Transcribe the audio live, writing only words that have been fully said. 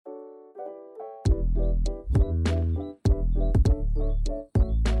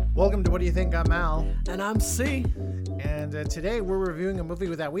welcome to What Do You Think? I'm Al. And I'm C. And today we're reviewing a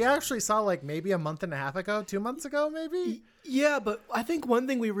movie that we actually saw like maybe a month and a half ago, 2 months ago, maybe? Yeah, but I think one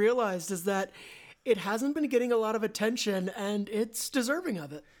thing we realized is that it hasn't been getting a lot of attention, and it's deserving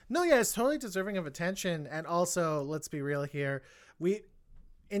of it. No, yeah, it's totally deserving of attention. And also, let's be real here.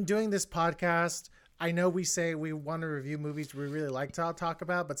 In doing this podcast, I know we say we want to review movies we really like to talk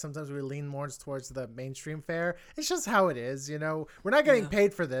about, but sometimes we lean more towards the mainstream fare. It's just how it is, you know. We're not getting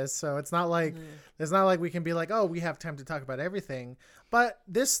paid for this, so it's not like we can be like, oh, we have time to talk about everything. But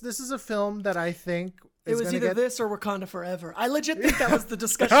this is a film that I think it was either this or Wakanda Forever. I legit think that was the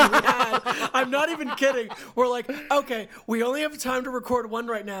discussion we had. I'm not even kidding. We're like, okay, we only have time to record one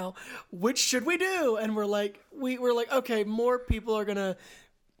right now. Which should we do? And we're like, okay, more people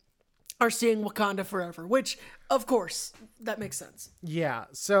are seeing Wakanda Forever, which, of course, that makes sense. Yeah.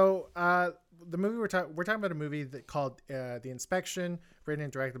 So the movie we're talking about a movie called The Inspection, written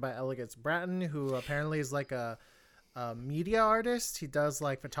and directed by Elegance Bratton, who apparently is like a media artist. He does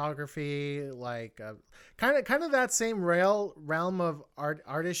like photography, like kind of that same realm of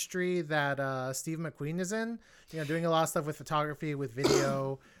artistry that Steve McQueen is in. You know, doing a lot of stuff with photography, with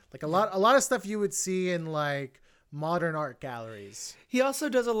video, like a lot of stuff you would see in like modern art galleries. He also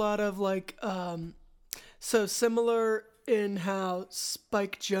does a lot of like so similar in how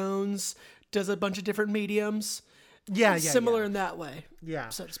Spike Jonze does a bunch of different mediums. Yeah, similar in that way. Yeah,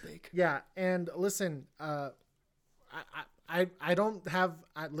 so to speak. Yeah, and listen, I don't have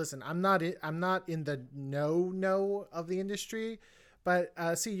listen, I'm not in the know of the industry, but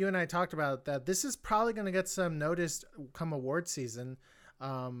see, you and I talked about that. This is probably going to get some notice come award season.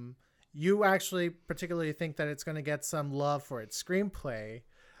 You actually particularly think that it's going to get some love for its screenplay.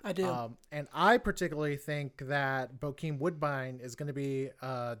 I do. And I particularly think that Bokeem Woodbine is going to be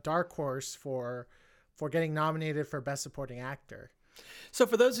a dark horse for getting nominated for Best Supporting Actor. So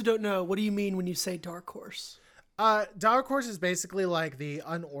for those who don't know, what do you mean when you say dark horse? Dark horse is basically like the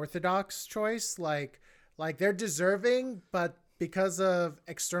unorthodox choice. Like they're deserving, but because of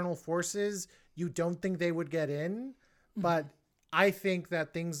external forces, you don't think they would get in. Mm-hmm. But I think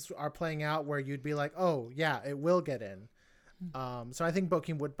that things are playing out where you'd be like, oh, yeah, it will get in. So I think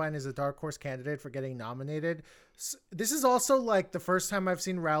Bokeem Woodbine is a dark horse candidate for getting nominated. This is also like the first time I've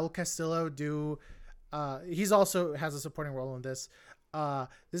seen Raul Castillo do. He's also has a supporting role in this.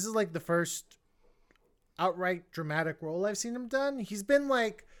 This is like the first outright dramatic role I've seen him done. He's been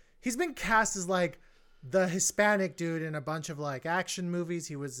cast as like the Hispanic dude in a bunch of like action movies.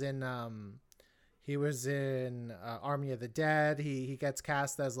 He was in Army of the Dead. He gets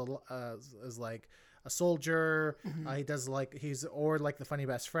cast as like a soldier. Mm-hmm. He does like like the funny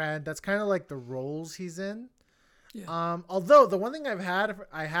best friend. That's kind of like the roles he's in. Yeah. Although the one thing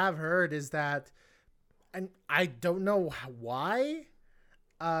I have heard is that, and I don't know why,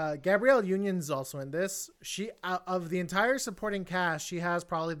 Gabrielle Union's also in this. She of the entire supporting cast, she has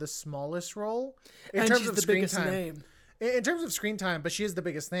probably the smallest role in terms of screen time. In terms of screen time, but she is the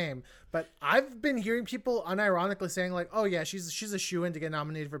biggest name. But I've been hearing people unironically saying like, "Oh yeah, she's a shoo-in to get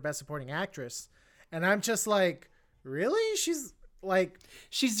nominated for Best Supporting Actress," and I'm just like, "Really? She's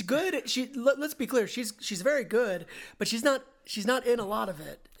good. Let's be clear, she's very good, but she's not in a lot of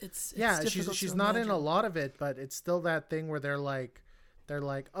it. It's she's not in a lot of it, but it's still that thing where they're like,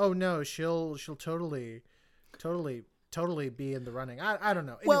 oh no, she'll totally be in the running. I don't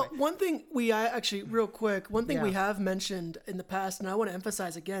know. Anyway. Well, one thing we have mentioned in the past, and I want to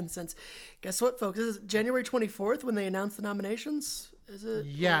emphasize again, since guess what, folks? This is January 24th when they announced the nominations. Is it?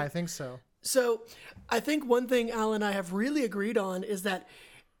 Yeah, I think so. So I think one thing Al and I have really agreed on is that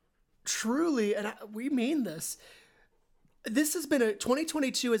truly, and we mean this,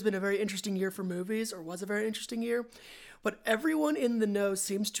 2022 has been a very interesting year for movies, or was a very interesting year, but everyone in the know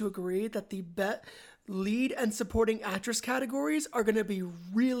seems to agree that the lead and supporting actress categories are going to be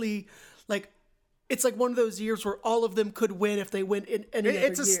really like, it's like one of those years where all of them could win if they win in any other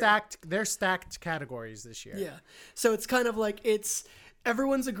year. They're stacked categories this year. Yeah. So it's kind of like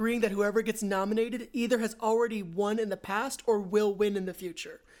everyone's agreeing that whoever gets nominated either has already won in the past or will win in the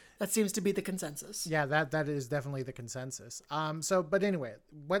future. That seems to be the consensus. Yeah, that is definitely the consensus. But anyway,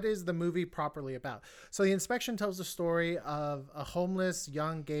 what is the movie properly about? So The Inspection tells the story of a homeless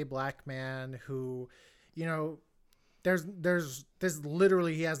young gay black man who, you know, there's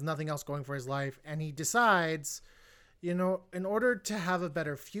literally, he has nothing else going for his life, and he decides, you know, in order to have a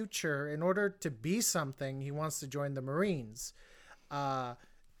better future, in order to be something, he wants to join the Marines.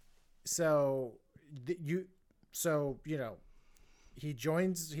 So you know, he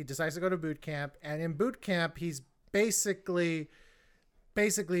decides to go to boot camp, and in boot camp, he's basically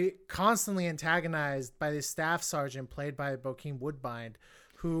constantly antagonized by this staff sergeant played by Bokeem Woodbine,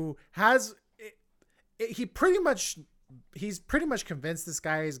 who has he's pretty much convinced this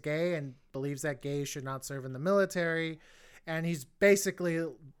guy is gay and believes that gays should not serve in the military, and he's basically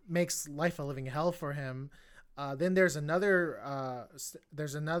makes life a living hell for him. Then there's another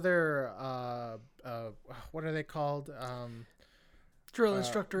what are they called? Drill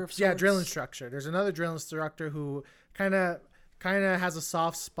instructor of sorts. Yeah, drill instructor. There's another drill instructor who kind of has a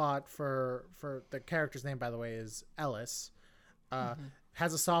soft spot for the character's name, by the way, is Ellis.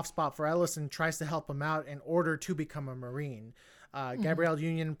 Has a soft spot for Ellis and tries to help him out in order to become a Marine. Gabrielle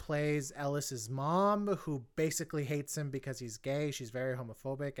Union plays Ellis's mom, who basically hates him because he's gay. She's very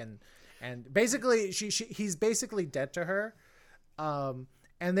homophobic, and basically he's basically dead to her.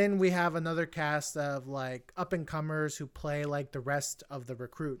 And then we have another cast of like up and comers who play like the rest of the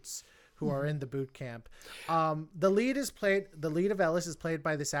recruits who are in the boot camp. The lead of Ellis is played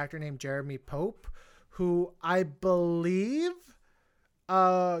by this actor named Jeremy Pope, who I believe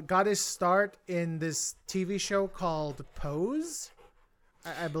got his start in this TV show called Pose.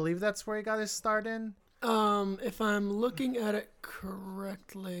 I believe that's where he got his start in. If I'm looking at it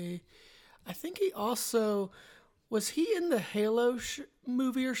correctly, I think he also was he in the Halo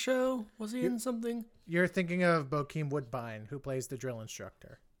movie or show? Was he in something? You're thinking of Bokeem Woodbine, who plays the drill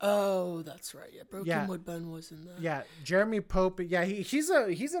instructor. Oh, that's right. Yeah, Bokeem Woodbine was in that. Yeah, Jeremy Pope. Yeah, he's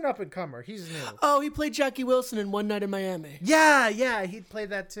an up and comer. He's new. Oh, he played Jackie Wilson in One Night in Miami. Yeah, he played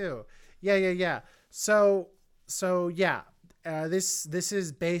that too. Yeah. So yeah, this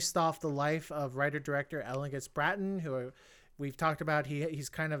is based off the life of writer-director Elliot Bratton, who we've talked about. He's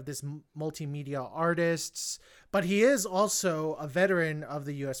kind of this multimedia artist, but he is also a veteran of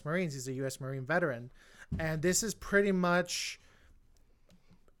the U.S. Marines. He's a U.S. Marine veteran, and this is pretty much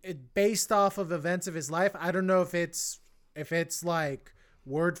based off of events of his life. I don't know if it's like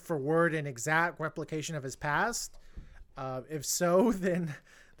word for word an exact replication of his past. If so, then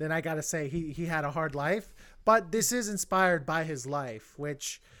I gotta say he had a hard life. But this is inspired by his life,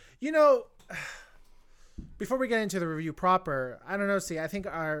 which, before we get into the review proper, I don't know. See, I think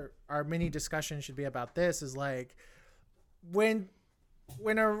our mini discussion should be about this. Is like when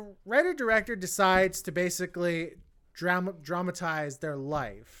a writer director decides to basically dramatize their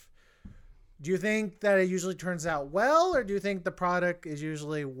life, do you think that it usually turns out well, or do you think the product is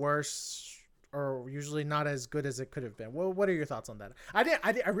usually worse or usually not as good as it could have been? Well, what are your thoughts on that?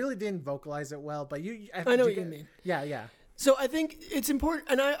 I really didn't vocalize it well, but I know what you mean. Yeah. So I think it's important,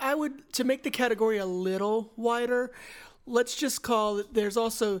 and I would, to make the category a little wider, let's just call it, there's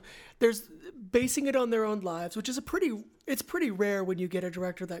basing it on their own lives, which is it's pretty rare when you get a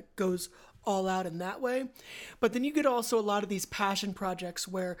director that goes all out in that way. But then you get also a lot of these passion projects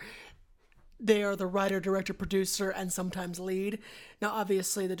where they are the writer, director, producer, and sometimes lead. Now,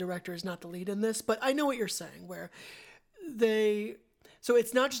 obviously, the director is not the lead in this, but I know what you're saying, so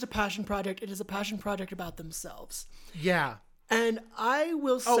it's not just a passion project, it is a passion project about themselves. Yeah. And I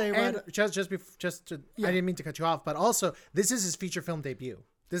will say... I didn't mean to cut you off, but also, this is his feature film debut.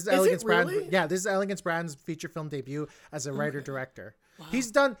 This is Elegance really? This is Elegance Brand's feature film debut as a writer-director. Wow. He's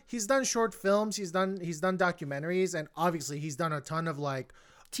done short films, he's done documentaries, and obviously he's done a ton of like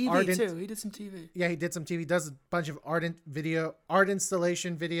TV too. He did some TV. Yeah, he did some TV. He does a bunch of art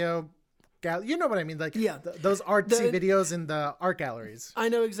installation video. You know what I mean? Like those artsy videos in the art galleries. I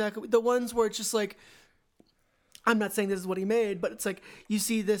know exactly. The ones where it's just like, I'm not saying this is what he made, but it's like you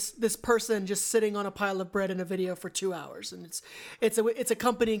see this person just sitting on a pile of bread in a video for 2 hours, and it's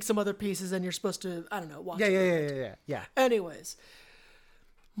accompanying some other pieces, and you're supposed to, I don't know, watch it. Yeah. Anyways,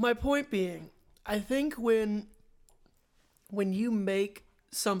 my point being, I think when you make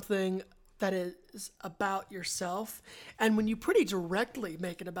something that is about yourself, and when you pretty directly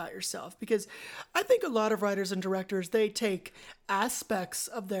make it about yourself, because I think a lot of writers and directors, they take aspects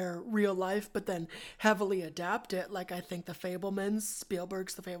of their real life but then heavily adapt it. Like I think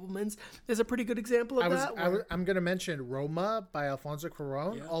Spielberg's The Fabelmans is a pretty good example of that. I'm going to mention Roma by Alfonso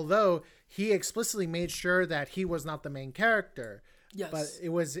Cuarón, although he explicitly made sure that he was not the main character. Yes. But it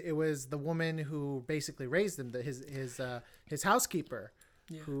was the woman who basically raised him, his housekeeper.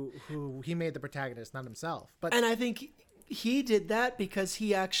 Yeah. Who he made the protagonist, not himself. And I think he did that because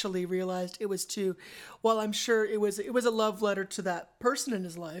he actually realized it was I'm sure it was a love letter to that person in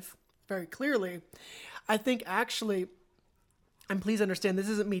his life, very clearly. I think actually, and please understand, this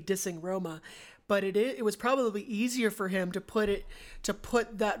isn't me dissing Roma, but it was probably easier for him to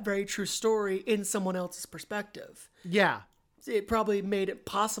put that very true story in someone else's perspective. Yeah. It probably made it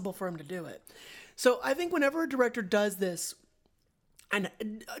possible for him to do it. So I think whenever a director does this, and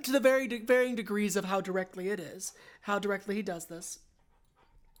to the varying degrees of how directly he does this,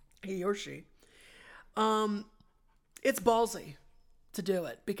 he or she, it's ballsy. to do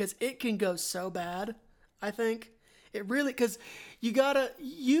it because it can go so bad. I think it really, because you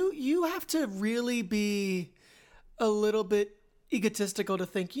have to really be a little bit egotistical to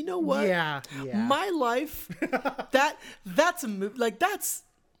think, you know what? Yeah. My life, that's a movie. Like that's,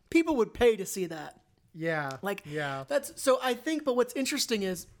 people would pay to see that. Yeah. Like, yeah. that's, so I think, but what's interesting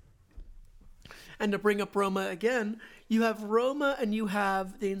is, and to bring up Roma again, you have Roma and you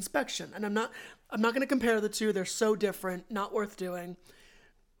have The Inspection. And I'm not going to compare the two. They're so different, not worth doing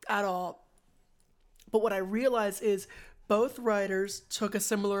at all. But what I realize is both writers took a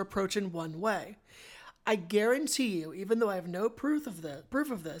similar approach in one way. I guarantee you, even though I have no proof of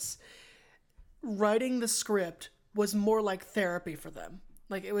this, writing the script was more like therapy for them.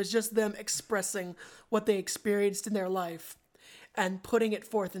 Like it was just them expressing what they experienced in their life and putting it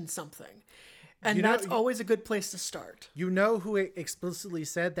forth in something. And that's always a good place to start. You know who explicitly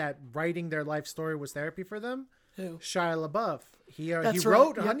said that writing their life story was therapy for them? Who? Shia LaBeouf. He That's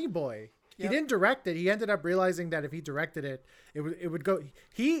wrote right. Honey Boy. He Yep. didn't direct it. He ended up realizing that if he directed it, it would go.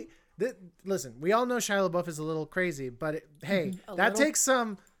 Listen, we all know Shia LaBeouf is a little crazy, but hey, that takes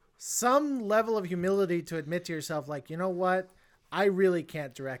some level of humility to admit to yourself, like, you know what, I really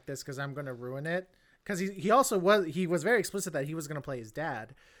can't direct this because I'm going to ruin it. Because he also was very explicit that he was going to play his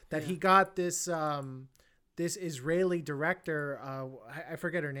dad. That he got this this Israeli director, I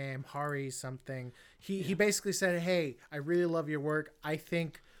forget her name, Hari something. He basically said, hey, I really love your work. I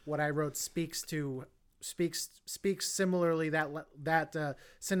think what I wrote speaks similarly that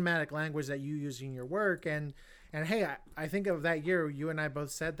cinematic language that you use in your work. And hey, I think of that year, you and I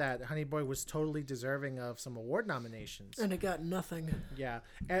both said that Honey Boy was totally deserving of some award nominations. And it got nothing. Yeah.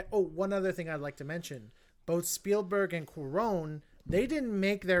 And, one other thing I'd like to mention. Both Spielberg and Cuarón, they didn't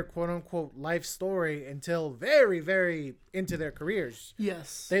make their quote-unquote life story until very, very into their careers.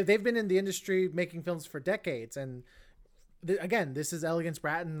 Yes. They've been in the industry making films for decades. And again, this is Elegance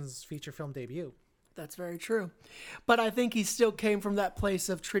Bratton's feature film debut. That's very true. But I think he still came from that place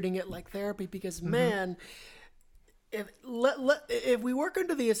of treating it like therapy because, man, if we work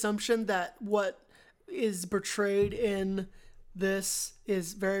under the assumption that what is portrayed in this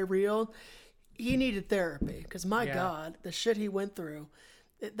is very real, he needed therapy because, my God, the shit he went through,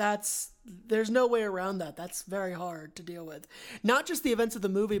 there's no way around that. That's very hard to deal with. Not just the events of the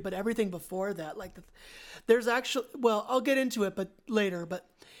movie, but everything before that. Like, there's actually, well, I'll get into it later, but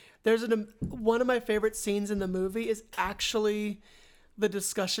there's one of my favorite scenes in the movie is actually the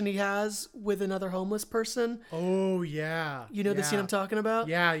discussion he has with another homeless person. Oh, yeah. You know the scene I'm talking about?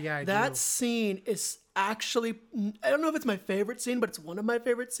 Yeah, I do. That scene is actually, I don't know if it's my favorite scene, but it's one of my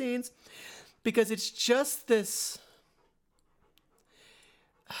favorite scenes because it's just this,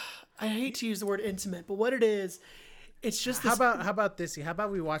 I hate to use the word intimate, but what it is, it's just this. How about this? How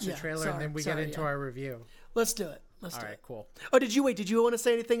about we watch the trailer and then we get into our review? Let's do it. All right, cool. Oh, did you want to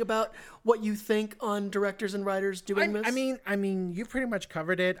say anything about what you think on directors and writers doing this? I mean, you pretty much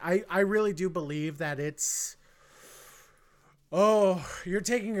covered it. I really do believe that it's, you're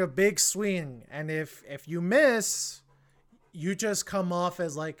taking a big swing, and if you miss, you just come off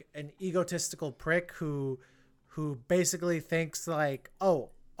as like an egotistical prick who basically thinks like,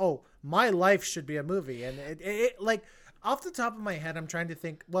 oh, my life should be a movie, and it like off the top of my head, I'm trying to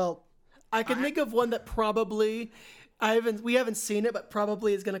think. Well, I can think of one that probably we haven't seen it, but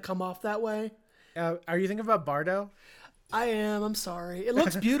probably is going to come off that way. Are you thinking about Bardo? I am. I'm sorry. It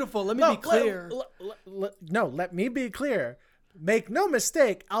looks beautiful. Let me be clear. Let me be clear. Make no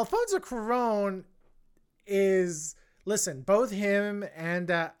mistake. Alfonso Cuarón is, listen, both him and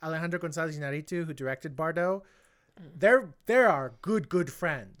Alejandro González Iñárritu, who directed Bardo, they are good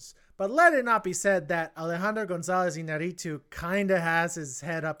friends. But let it not be said that Alejandro González Iñárritu kind of has his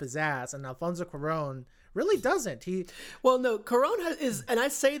head up his ass, and Alfonso Cuarón really doesn't. Cuarón is, and I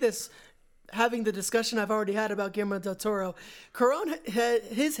say this having the discussion I've already had about Guillermo del Toro. Cuarón,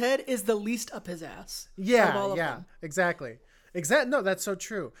 his head is the least up his ass. Yeah, exactly. No, that's so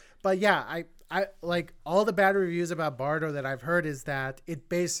true. But yeah, I like all the bad reviews about Bardo that I've heard is that it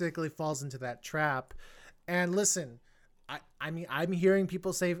basically falls into that trap. And listen, I mean, I'm hearing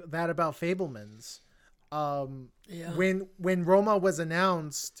people say that about Fabelmans. When Roma was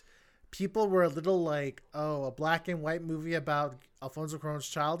announced, people were a little like, oh, a black and white movie about Alfonso Cuarón's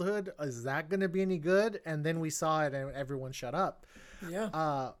childhood, is that going to be any good? And then we saw it and everyone shut up.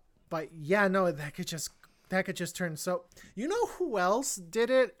 Yeah. But yeah, no, that could just turn. So, you know who else did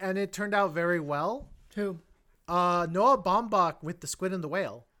it and it turned out very well? Who? Noah Baumbach with The Squid and the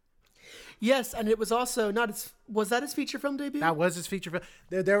Whale. Yes, and it was also was that his feature film debut? That was his feature film.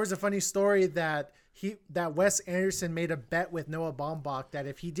 There was a funny story that that Wes Anderson made a bet with Noah Baumbach that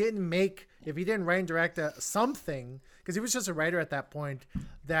if he didn't write and direct something, because he was just a writer at that point,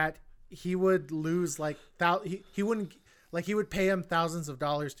 that he would lose he wouldn't, like, he would pay him thousands of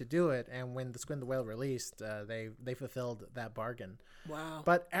dollars to do it. And when The Squid and the Whale released, they fulfilled that bargain. Wow.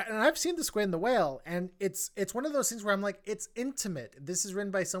 And I've seen The Squid and the Whale, and it's one of those things where I'm like, it's intimate. This is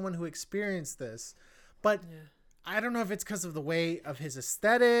written by someone who experienced this, but I don't know if it's because of the way of his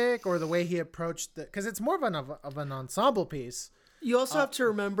aesthetic or the way he approached because it's more of an ensemble piece. You also have to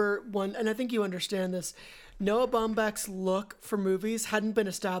remember one, and I think you understand this. Noah Baumbach's look for movies hadn't been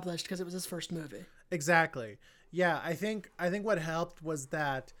established because it was his first movie. Exactly. Yeah, I think what helped was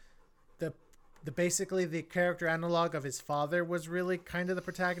that the basically the character analog of his father was really kind of the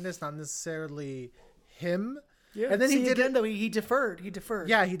protagonist, not necessarily him. Yeah. And then he deferred.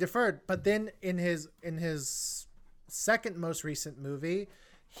 Yeah, he deferred. But then in his second most recent movie,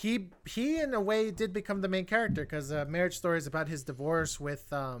 he in a way did become the main character, because Marriage Story is about his divorce with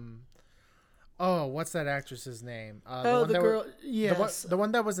what's that actress's name? The girl. Yes, the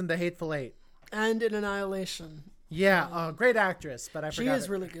one that was in The Hateful Eight and in Annihilation. Yeah, great actress, but I forgot. She is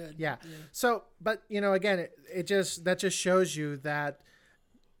really good. Yeah. So, but again, it just shows you that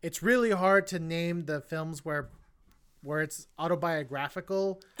it's really hard to name the films where it's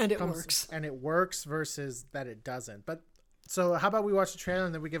autobiographical and it works versus that it doesn't. But so how about we watch the trailer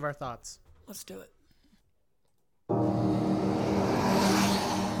and then we give our thoughts? Let's do it.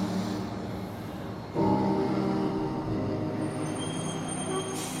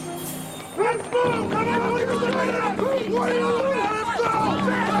 Let's move! Come on! What are you doing? Let's go!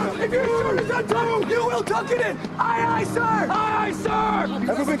 If you shoot us on two, you will tuck it in! Aye, aye, sir! Aye, aye,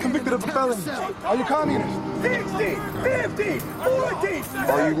 sir! Ever been convicted of a felony? Are you communist? 60, 50, 40!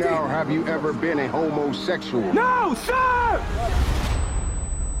 Are you now, or have you ever been a homosexual? No, sir!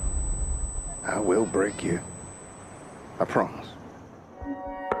 I will break you. I promise.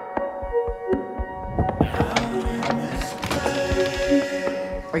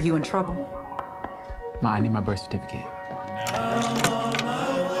 Are you in trouble? Ma, I need my birth certificate.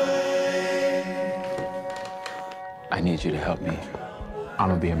 I need you to help me. I'm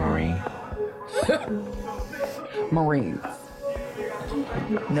gonna be a Marine. Marines.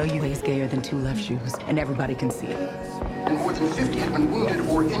 No UA's gayer than two left shoes, and everybody can see it. And more than 50 have been wounded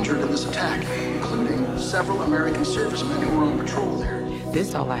or injured in this attack, including several American servicemen who were on patrol there.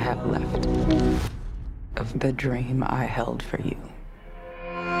 This all I have left of the dream I held for you.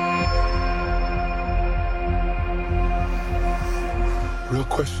 Real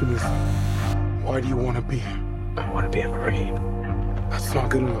question is, why do you want to be here? I want to be a Marine. That's not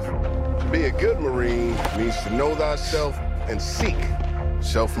good enough. To be a good Marine means to know thyself and seek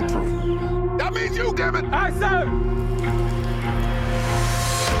self-improvement. That means you, damn it! Aye, sir!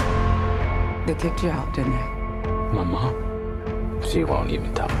 They kicked you out, didn't they? My mom, she won't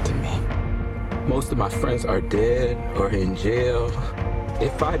even talk to me. Most of my friends are dead or in jail.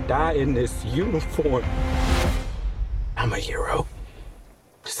 If I die in this uniform, I'm a hero.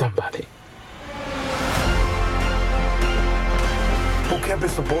 Somebody. Who camp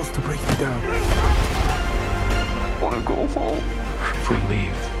is supposed to break you down? Want to go home? If we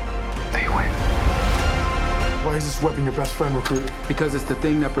leave, they win. Why is this weapon your best friend, recruit? Because it's the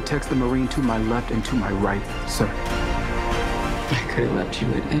thing that protects the Marine to my left and to my right, sir. I could have left you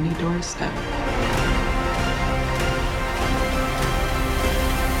at any doorstep.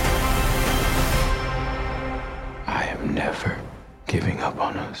 I am never giving up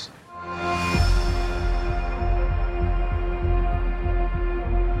on us.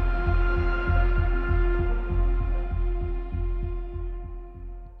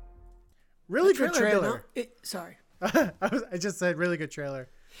 Really good trailer. Sorry. I just said really good trailer.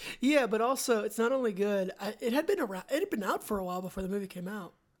 Yeah, but also it's not only good. It had been out for a while before the movie came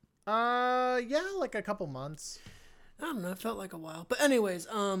out. Yeah, like a couple months. I don't know. It felt like a while. But anyways,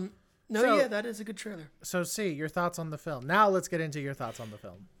 that is a good trailer. So, C, your thoughts on the film. Now let's get into your thoughts on the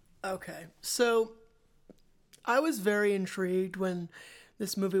film. Okay. So, I was very intrigued when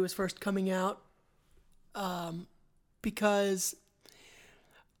this movie was first coming out because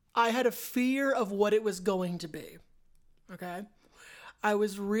I had a fear of what it was going to be. Okay? I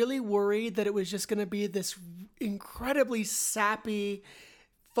was really worried that it was just going to be this incredibly sappy,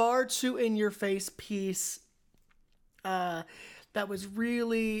 far too in-your-face piece that was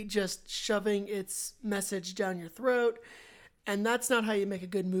really just shoving its message down your throat. And that's not how you make a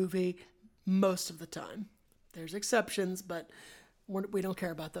good movie most of the time. There's exceptions, but we don't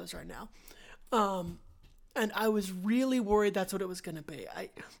care about those right now. And I was really worried that's what it was going to be.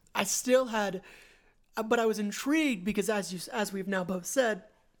 I still had, but I was intrigued because as we've now both said,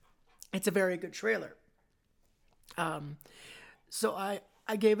 it's a very good trailer. So I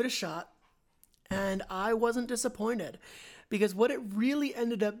gave it a shot, and I wasn't disappointed, because what it really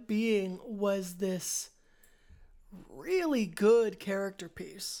ended up being was this really good character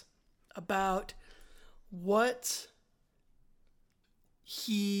piece about what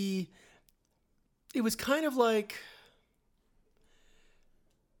it was kind of like,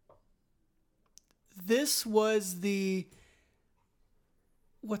 this was the,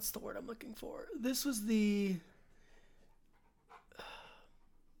 what's the word I'm looking for? This is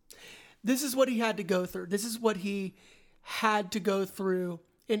what he had to go through. This is what he had to go through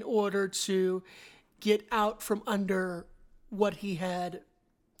in order to get out from under what he had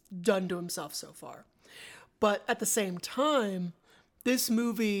done to himself so far. But at the same time, this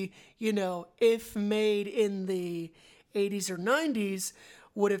movie, you know, if made in the 80s or 90s,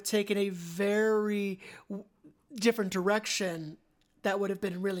 would have taken a very different direction that would have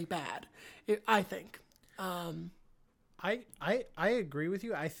been really bad, I think. I agree with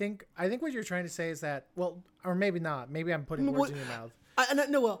you. I think what you're trying to say is that, well, or maybe not. Maybe I'm putting words in your mouth.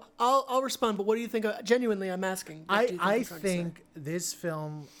 I'll respond. But what do you think? Genuinely, I'm asking. I think this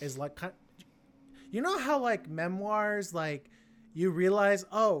film is like, you know how like memoirs, like you realize,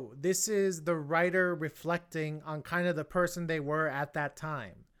 oh, this is the writer reflecting on kind of the person they were at that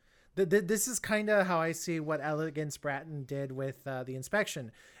time. This is kind of how I see what Elegance Bratton did with The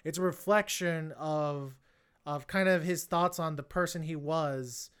Inspection. It's a reflection of kind of his thoughts on the person he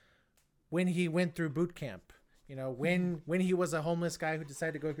was when he went through boot camp. You know, when he was a homeless guy who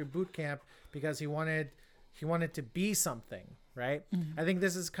decided to go through boot camp because he wanted to be something, right? Mm-hmm. I think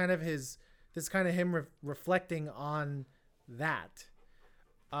this is kind of him reflecting on that.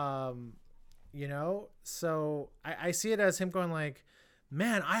 You know, so I see it as him going like,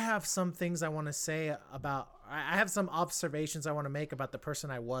 man, I have some things I want to say about, I have some observations I want to make about the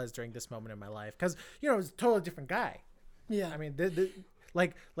person I was during this moment in my life. Cause you know, it was a totally different guy. Yeah. I mean,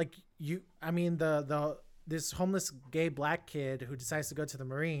 this homeless gay black kid who decides to go to the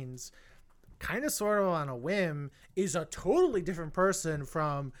Marines kind of sort of on a whim is a totally different person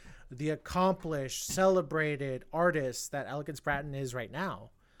from the accomplished, celebrated artist that Elegance Bratton is right now.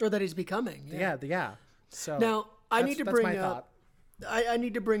 Or that he's becoming. Yeah. So now I need to bring up, I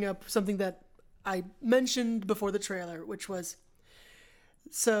need to bring up something that I mentioned before the trailer, which was,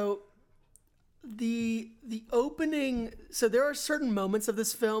 so the opening, so there are certain moments of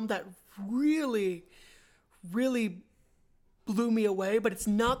this film that really, really blew me away, but it's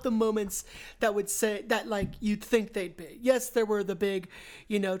not the moments that would say that like you'd think they'd be. Yes, there were the big,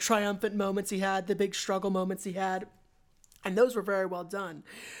 you know, triumphant moments he had, the big struggle moments he had, and those were very well done.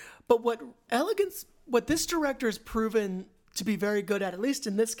 But what this director has proven to be very good at least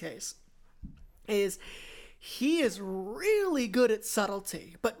in this case, is he is really good at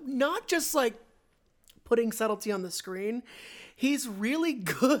subtlety, but not just like putting subtlety on the screen. He's really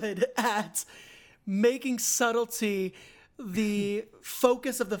good at making subtlety the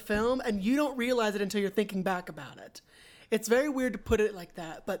focus of the film, and you don't realize it until you're thinking back about it. It's very weird to put it like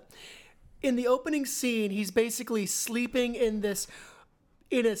that, but in the opening scene, he's basically sleeping in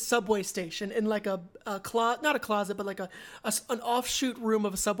a subway station, in like not a closet, but like an offshoot room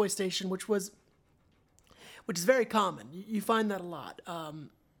of a subway station, which is very common. You find that a lot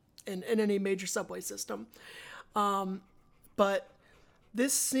in any major subway system. But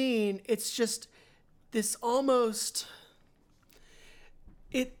this scene, it's just this almost,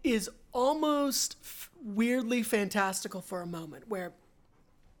 it is almost weirdly fantastical for a moment, where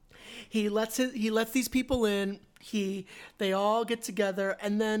he lets these people in. They all get together,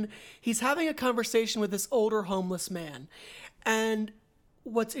 and then he's having a conversation with this older homeless man. And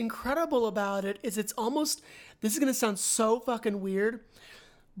what's incredible about it is it's almost, this is going to sound so fucking weird,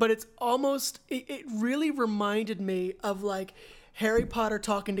 but it's almost, it really reminded me of like Harry Potter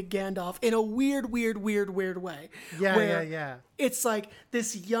talking to Gandalf in a weird way. Yeah. It's like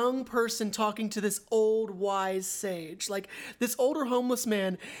this young person talking to this old wise sage. Like this older homeless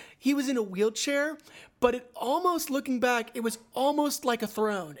man, he was in a wheelchair, but it almost, looking back, it was almost like a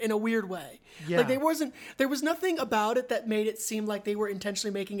throne in a weird way. Yeah. Like there was nothing about it that made it seem like they were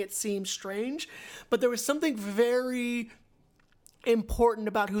intentionally making it seem strange, but there was something very important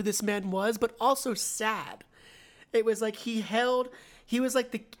about who this man was, but also sad. It was like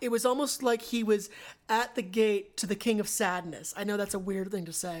it was almost like he was at the gate to the king of sadness. I know that's a weird thing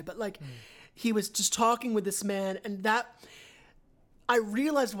to say, but like he was just talking with this man, and that, I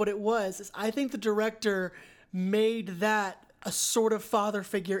realized what it was, is I think the director made that a sort of father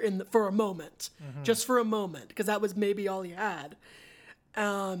figure for a moment, just for a moment, because that was maybe all he had.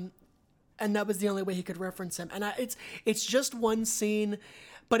 And that was the only way he could reference him. And it's just one scene,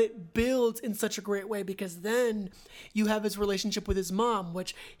 but it builds in such a great way because then you have his relationship with his mom,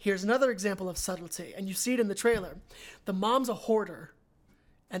 which here's another example of subtlety, and you see it in the trailer. The mom's a hoarder,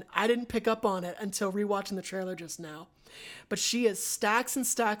 and I didn't pick up on it until rewatching the trailer just now. But she has stacks and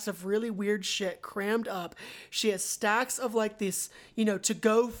stacks of really weird shit crammed up. She has stacks of like this,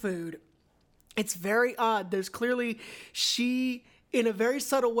 to-go food. It's very odd. There's clearly she, in a very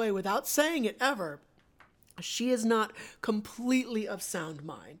subtle way, without saying it ever, she is not completely of sound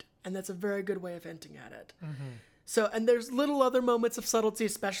mind. And that's a very good way of hinting at it. Mm-hmm. So, and there's little other moments of subtlety,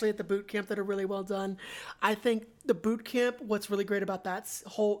 especially at the boot camp, that are really well done. I think the boot camp, what's really great about that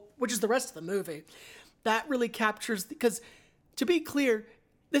which is the rest of the movie, that really captures, because to be clear,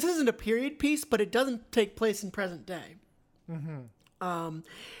 this isn't a period piece, but it doesn't take place in present day. Mm-hmm.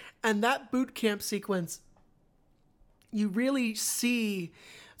 And that boot camp sequence, you really see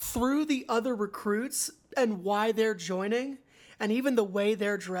through the other recruits and why they're joining, and even the way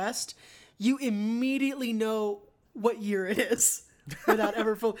they're dressed, you immediately know what year it is without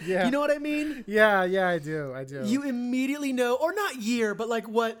ever Yeah. You know what I mean? Yeah, I do. You immediately know, or not year, but like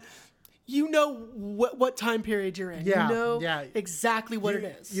what time period you're in. Yeah, you know yeah. exactly what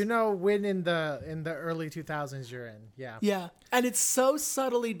it is. You know when in the early 2000s you're in. Yeah. Yeah. And it's so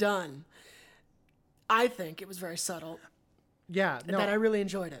subtly done. I think it was very subtle. Yeah. No, that I really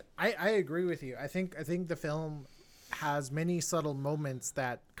enjoyed it. I agree with you. I think the film has many subtle moments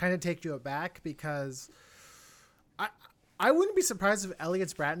that kind of take you aback, because I wouldn't be surprised if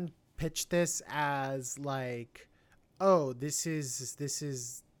Elliot Bratton pitched this as like, oh, this is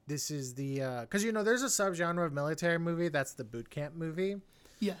the because there's a subgenre of military movie that's the boot camp movie.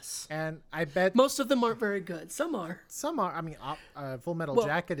 Yes. And I bet most of them aren't very good. Some are. I mean, Full Metal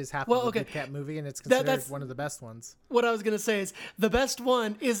Jacket is half of a boot camp movie, and it's considered one of the best ones. What I was going to say is the best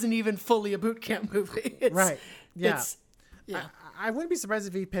one isn't even fully a boot camp movie. Right. Yeah. Yeah. I wouldn't be surprised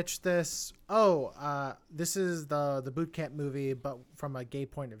if he pitched this. Oh, this is the boot camp movie, but from a gay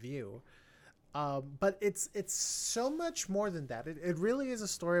point of view. But it's so much more than that. It really is a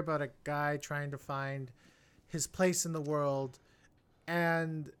story about a guy trying to find his place in the world,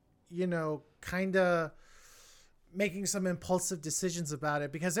 and kind of making some impulsive decisions about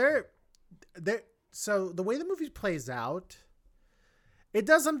it, because so the way the movie plays out, it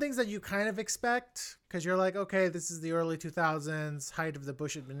does some things that you kind of expect, because you're like, okay, this is the early 2000s, height of the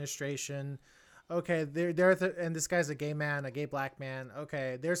Bush administration. Okay, and this guy's a gay man, a gay black man.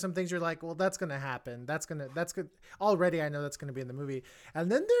 Okay, there's some things you're like, well, that's gonna happen. That's good. Already, I know that's gonna be in the movie. And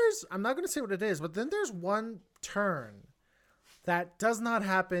then I'm not gonna say what it is, but then there's one turn that does not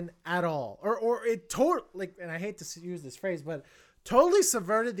happen at all, or it totally, and I hate to use this phrase, but totally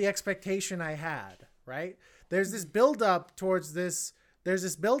subverted the expectation I had. Right? There's this build up towards this. There's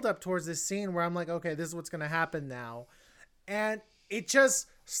this build up towards this scene where I'm like, okay, this is what's gonna happen now, and it just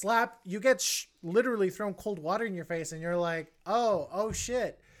you get literally thrown cold water in your face, and you're like, oh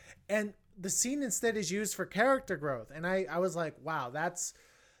shit. And the scene instead is used for character growth. And I was like, wow,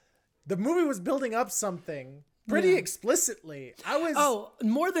 the movie was building up something pretty explicitly.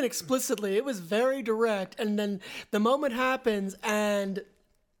 More than explicitly. It was very direct. And then the moment happens and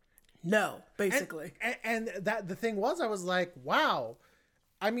no, basically. And that the thing was, I was like, wow.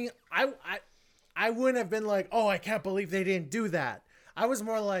 I mean, I wouldn't have been like, oh, I can't believe they didn't do that. I was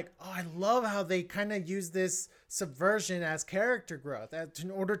more like, oh, I love how they kind of use this subversion as character growth in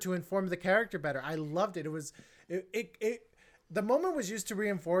order to inform the character better. I loved it. The moment was used to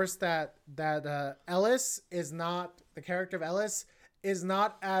reinforce that Ellis is not, the character of Ellis is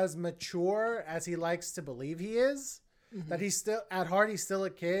not as mature as he likes to believe he is. Mm-hmm. That he's still, at heart, he's still a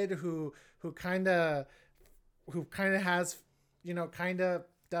kid who kind of has, kind of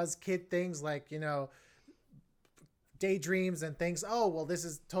does kid things like, daydreams and thinks, oh, well, this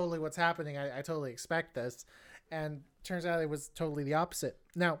is totally what's happening. I totally expect this. And turns out it was totally the opposite.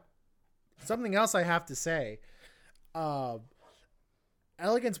 Now, something else I have to say, Elegance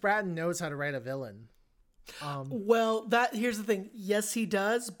Bratton knows how to write a villain. Here's the thing. Yes, he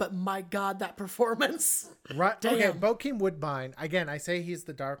does, but my God, that performance. Right. Damn. Okay, Bokeem Woodbine. Again, I say he's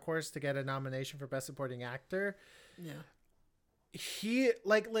the dark horse to get a nomination for Best Supporting Actor. Yeah.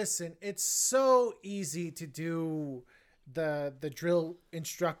 Listen, it's so easy to do the drill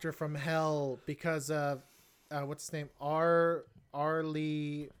instructor from hell because of what's his name,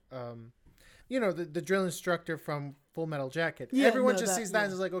 Lee, the drill instructor from Full Metal Jacket. Yeah, everyone sees that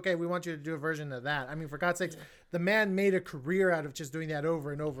and is like, okay, we want you to do a version of that. I mean, for God's sakes, the man made a career out of just doing that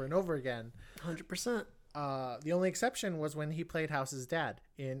over and over and over again. 100%. The only exception was when he played House's dad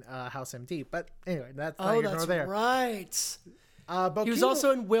in House MD. But anyway, that's neither here nor there. Right. He was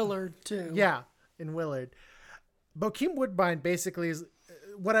also in Willard too. Yeah, in Willard. Bokeem Woodbine basically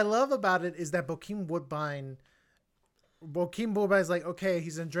what I love about it is that Bokeem Woodbine is like, okay,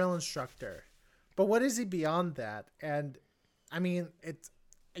 he's an drill instructor, but what is he beyond that? And I mean, it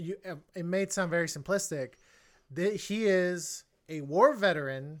may sound very simplistic. He is a war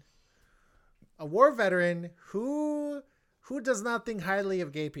veteran who does not think highly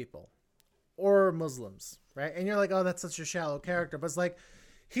of gay people or Muslims, right? And you're like, oh, that's such a shallow character. But it's like,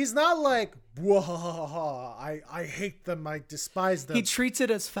 he's not like, I hate them, I despise them. He treats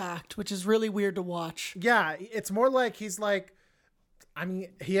it as fact, which is really weird to watch. Yeah, it's more like he's like, I mean,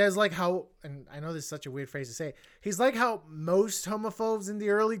 he has like how, and I know this is such a weird phrase to say, he's like how most homophobes in the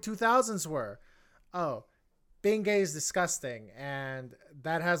early 2000s were. Oh, being gay is disgusting, and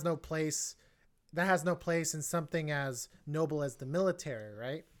that has no place in something as noble as the military,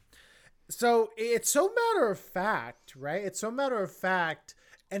 right? So it's so matter of fact, right? It's so matter of fact,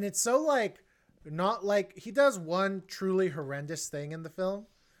 and it's so like, not like, he does one truly horrendous thing in the film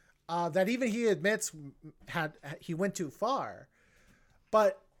that even he admits he went too far.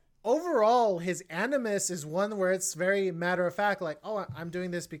 But overall, his animus is one where it's very matter of fact, like, oh, I'm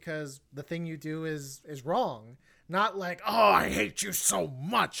doing this because the thing you do is wrong. Not like, oh, I hate you so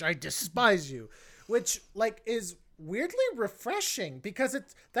much, I despise you. Which, like, is weirdly refreshing because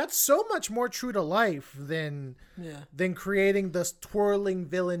that's so much more true to life than creating this twirling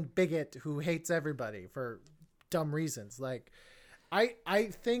villain bigot who hates everybody for dumb reasons. Like, I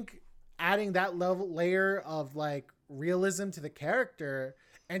think adding that layer of like realism to the character,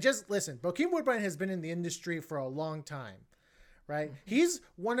 and just listen, Bokeem Woodbine has been in the industry for a long time, right? Mm-hmm. He's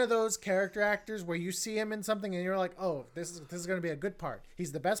one of those character actors where you see him in something and you're like, oh, this is going to be a good part.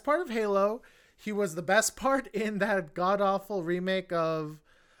 He's the best part of Halo. He was the best part in that god-awful remake of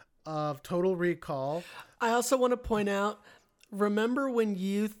Total Recall. I also want to point out, remember when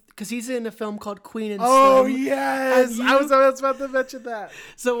because he's in a film called Queen and Slim. Oh, yes! I was about to mention that.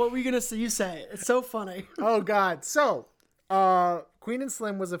 So what were you going to say? You say it. It's so funny. Oh, God. So, Queen and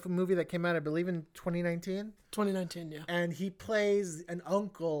Slim was a movie that came out, I believe, in 2019. 2019, yeah. And he plays an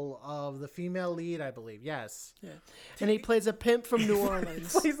uncle of the female lead, I believe. Yes. Yeah. And he plays a pimp from New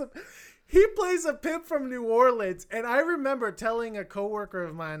Orleans. He plays a pimp from New Orleans. And I remember telling a coworker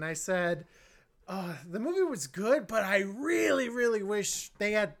of mine, I said, the movie was good, but I really, really wish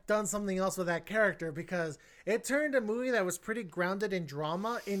they had done something else with that character, because it turned a movie that was pretty grounded in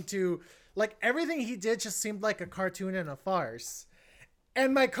drama into, like, everything he did just seemed like a cartoon and a farce.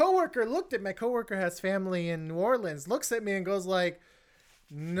 And my coworker has family in New Orleans, looks at me and goes like,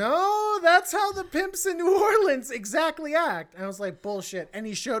 no, that's how the pimps in New Orleans exactly act. And I was like, bullshit. And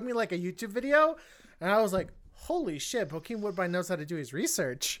he showed me like a YouTube video, and I was like, holy shit, Bokeem Woodbine knows how to do his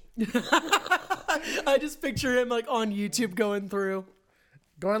research. I just picture him like on YouTube going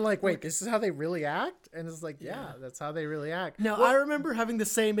like, wait, this is how they really act? And it's like, yeah, that's how they really act. No, I remember having the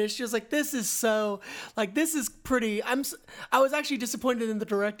same issues. Like, this is pretty, I was actually disappointed in the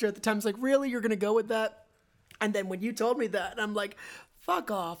director at the time. It's like, really, you're going to go with that? And then when you told me that, I'm like,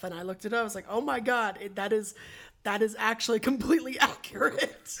 fuck off. And I looked it up. I was like, oh my God, that is actually completely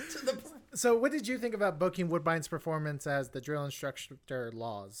accurate to the point. So what did you think about Bokeem Woodbine's performance as the drill instructor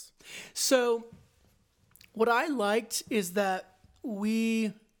Laws? So what I liked is that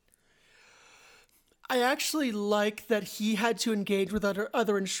I actually like that he had to engage with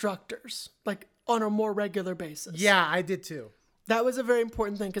other instructors, like on a more regular basis. Yeah, I did too. That was a very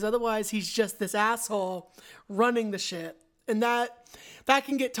important thing, because otherwise he's just this asshole running the shit. And that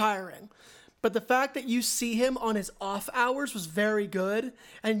can get tiring. But the fact that you see him on his off hours was very good.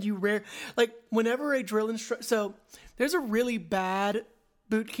 And whenever a drill instructor... So there's a really bad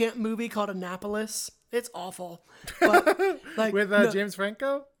boot camp movie called Annapolis. It's awful. But, with James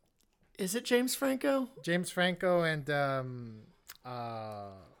Franco? Is it James Franco? James Franco and...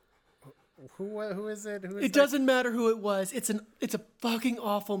 Who is it? It doesn't matter who it was. It's a fucking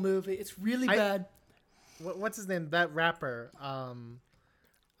awful movie. It's really bad. What's his name? That rapper,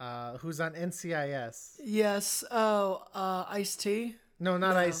 who's on NCIS. Yes. Oh, Ice-T. No,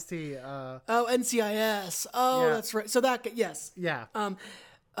 not Ice-T. NCIS. Oh, yeah. That's right. So yes. Yeah.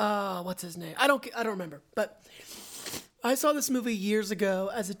 What's his name? I don't remember. But I saw this movie years ago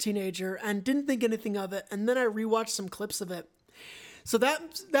as a teenager and didn't think anything of it. And then I rewatched some clips of it. So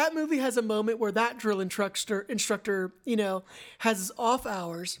that movie has a moment where that drill instructor, has his off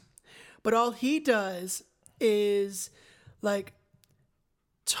hours, but all he does is like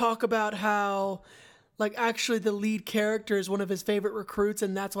talk about how like actually the lead character is one of his favorite recruits,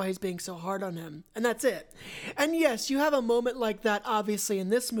 and that's why he's being so hard on him. And that's it. And yes, you have a moment like that obviously in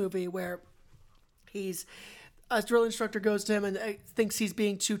this movie where a drill instructor goes to him and thinks he's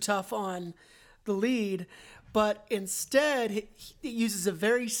being too tough on the lead. but instead it uses a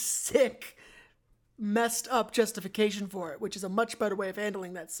very sick, messed up justification for it, which is a much better way of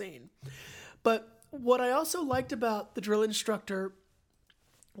handling that scene. But what I also liked about the drill instructor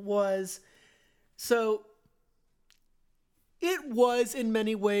was, so it was in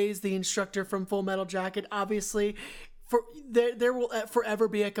many ways the instructor from Full Metal Jacket. Obviously, there will forever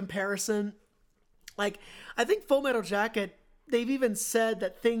be a comparison. Like, I think Full Metal Jacket, they've even said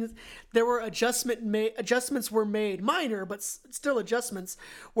that there were adjustments were made, minor but still adjustments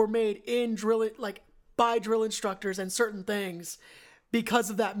were made in by drill instructors and certain things because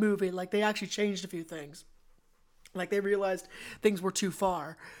of that movie. Like, they actually changed a few things. Like, they realized things were too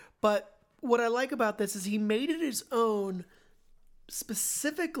far. But what I like about this is he made it his own,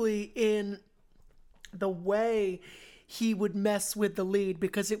 specifically in the way he would mess with the lead,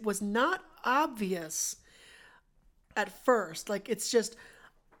 because it was not obvious at first. Like, it's just,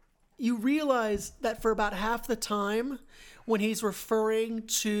 you realize that for about half the time when he's referring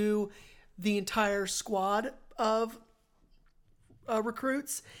to the entire squad of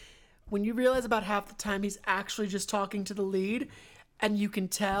recruits, when you realize about half the time he's actually just talking to the lead, and you can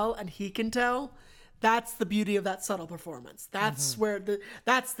tell and he can tell, that's the beauty of that subtle performance. That's where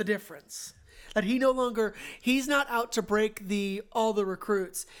that's the difference. That he's not out to break all the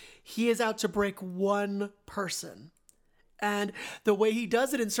recruits. He is out to break one person. And the way he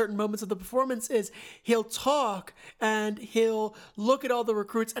does it in certain moments of the performance is he'll talk and he'll look at all the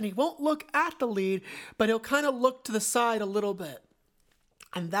recruits, and he won't look at the lead, but he'll kind of look to the side a little bit.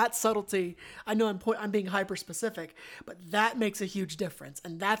 And that subtlety, I know I'm being hyper specific, but that makes a huge difference.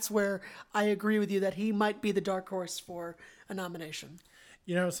 And that's where I agree with you that he might be the dark horse for a nomination.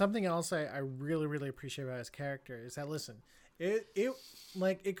 You know, something else I really, really appreciate about his character is that, listen, it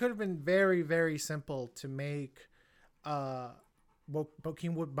could have been very, very simple to make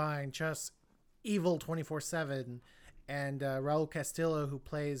Bokeem Woodbine just evil 24/7, and Raul Castillo, who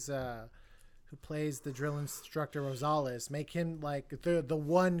plays the drill instructor Rosales, make him like the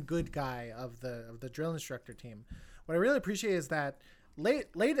one good guy of the drill instructor team. What I really appreciate is that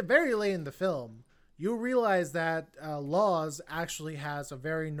very late in the film, you realize that Laws actually has a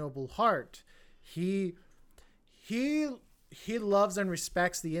very noble heart. He loves and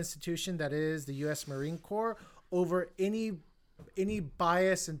respects the institution that is the U.S. Marine Corps over any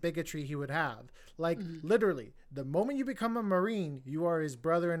bias and bigotry he would have. Like, literally, the moment you become a Marine, you are his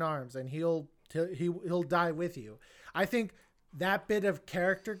brother in arms, and he'll die with you. I think that bit of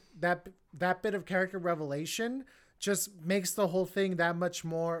character revelation just makes the whole thing that much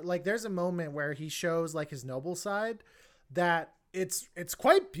more, like, there's a moment where he shows like his noble side that it's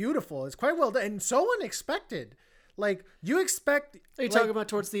quite beautiful. It's quite well done and so unexpected. Like, you expect, are you talking about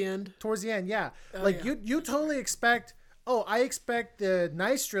towards the end? Towards the end, yeah. Yeah. You totally expect, I expect the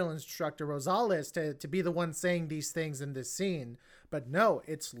nice drill instructor Rosales to be the one saying these things in this scene. But no,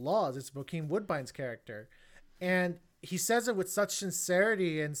 it's Laws. It's Bokeem Woodbine's character. And he says it with such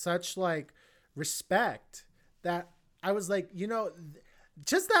sincerity and such, like, respect that I was like,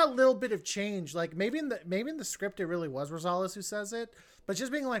 just that little bit of change. Like, maybe in the script it really was Rosales who says it. But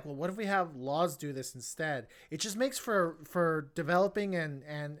just being like, well, what if we have Laws do this instead? It just makes for developing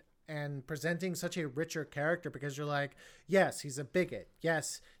and presenting such a richer character, because you're like, yes, he's a bigot.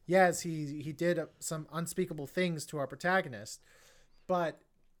 Yes, he did some unspeakable things to our protagonist. But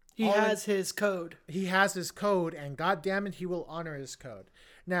he has his code. He has his code, and God damn it, he will honor his code.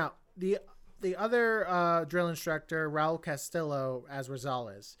 Now, the other drill instructor, Raul Castillo, as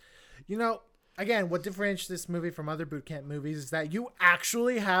Rosales. Again, what differentiates this movie from other boot camp movies is that you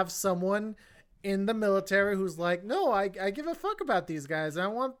actually have someone in the military who's like, no, I give a fuck about these guys. I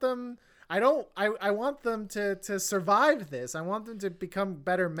want them. I want them to survive this. I want them to become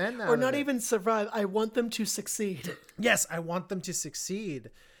better men now. Or not even survive. I want them to succeed. Yes, I want them to succeed.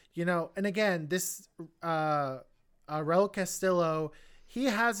 And again, this Raul Castillo, he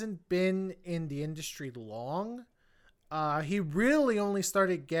hasn't been in the industry long. He really only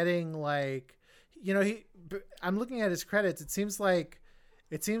started getting, like, I'm looking at his credits. It seems like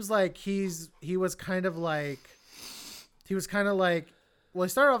he was kind of like, well, he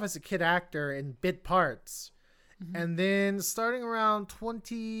started off as a kid actor in bit parts. Mm-hmm. And then starting around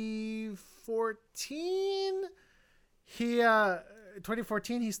 2014, he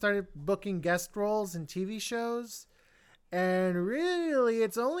started booking guest roles in TV shows. And really,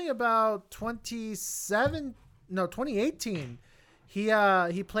 it's only about 2018.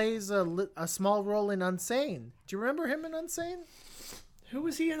 He plays a small role in Unsane. Do you remember him in Unsane? Who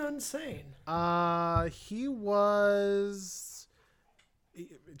was he in Unsane? He was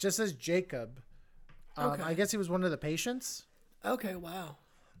just as Jacob. Okay. I guess he was one of the patients. Okay, wow.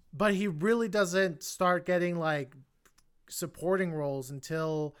 but he really doesn't start getting like supporting roles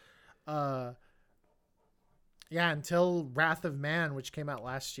until until Wrath of Man, which came out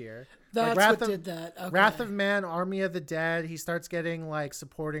last year. That's like did that. Okay. Wrath of Man, Army of the Dead, he starts getting like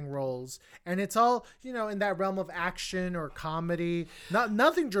supporting roles, and it's all, you know, in that realm of action or comedy.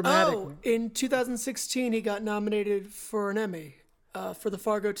 Nothing dramatic. Oh, in 2016 he got nominated for an Emmy for the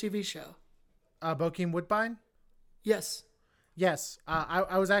Fargo TV show. Bokeem Woodbine? Yes. Yes.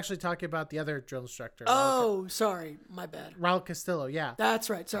 I was actually talking about the other drill instructor. Oh, sorry. My bad. Raul Castillo, yeah. That's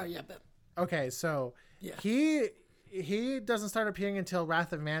right. Sorry, yeah. But... Okay, so yeah. He doesn't start appearing until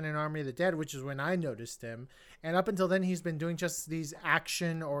Wrath of Man and Army of the Dead, which is when I noticed him. And up until then, he's been doing just these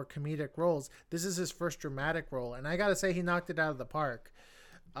action or comedic roles. This is his first dramatic role, and I gotta say, he knocked it out of the park.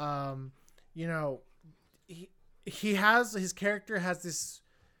 You know, his character has this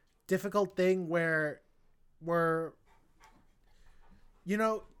difficult thing where you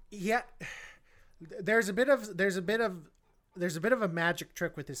know, there's a bit of a magic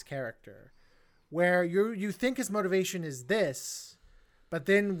trick with his character, where you think his motivation is this, but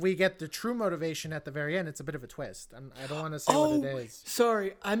then we get the true motivation at the very end. It's a bit of a twist. I don't want to say what it is.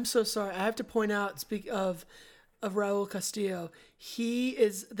 Sorry. I'm so sorry. I have to point out, speak of Raul Castillo, he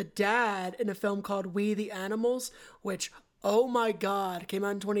is the dad in a film called We the Animals, which, oh my God, came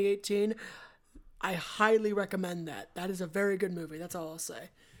out in 2018. I highly recommend that. That is a very good movie. That's all I'll say.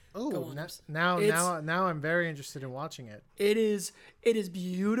 Oh, now I'm very interested in watching it. It is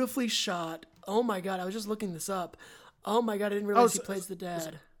beautifully shot. Oh my God, I was just looking this up. Oh my God, I didn't realize he plays the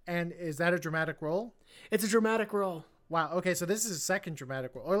dad. And is that a dramatic role? It's a dramatic role. Wow. Okay, so this is his second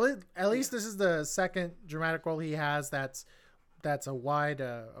dramatic role, or at least this is the second dramatic role he has. That's a wide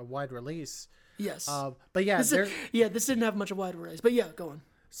release. Yes. But yeah, this didn't have much of a wide release. But yeah, go on.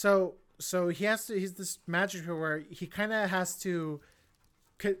 So he's this magic where he kind of has to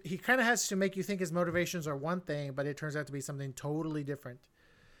make you think his motivations are one thing, but it turns out to be something totally different.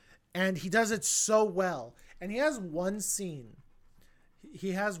 And he does it so well. And he has one scene.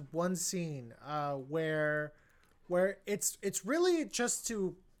 Where it's really just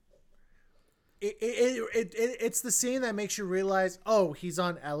to it's the scene that makes you realize, oh, he's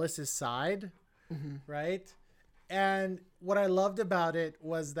on Ellis's side, right? And what I loved about it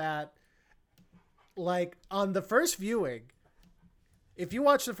was that, like, on the first viewing, if you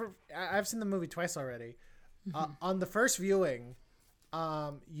watch I've seen the movie twice already. On the first viewing,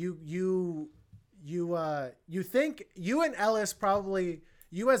 you think you and Ellis probably,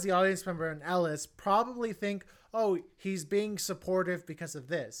 you as the audience member and Ellis probably think, oh, he's being supportive because of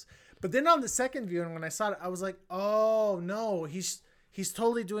this. But then on the second viewing, when I saw it, I was like, oh no, he's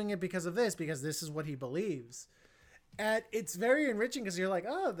totally doing it because of this, because this is what he believes. And it's very enriching because you're like,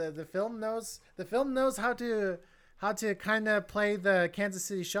 oh, the film knows how to kind of play the Kansas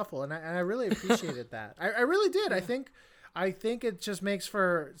City Shuffle, and I really appreciated that. I really did. I think it just makes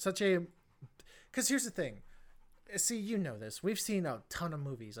for such a, because here's the thing. See, you know this. We've seen a ton of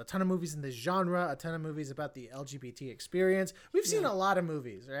movies in this genre, a ton of movies about the LGBT experience. We've seen a lot of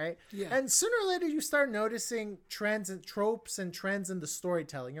movies, right? Yeah. And sooner or later, you start noticing trends and tropes and trends in the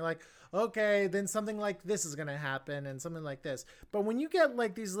storytelling. You're like, okay, then something like this is going to happen and something like this. But when you get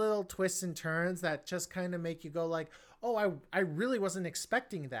like these little twists and turns that just kind of make you go like, oh, I really wasn't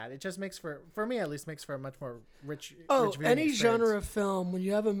expecting that. It just makes for me at least, makes for a much more rich any experience. Genre of film, when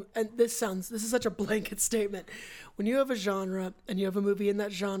you have and this is such a blanket statement. When you have a genre and you have a movie in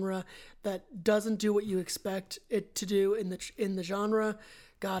that genre that doesn't do what you expect it to do in the genre,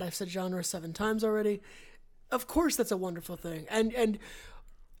 God, I've said genre 7 times already. Of course, that's a wonderful thing. And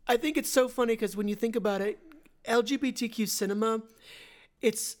I think it's so funny because when you think about it, LGBTQ cinema,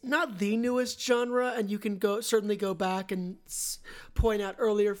 it's not the newest genre, and you can certainly go back and point out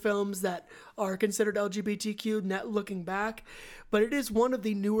earlier films that are considered LGBTQ net looking back, but it is one of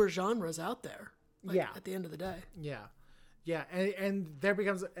the newer genres out there. At the end of the day. Yeah, and there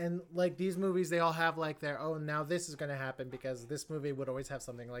becomes, and like these movies, they all have like their, oh, now this is going to happen because this movie would always have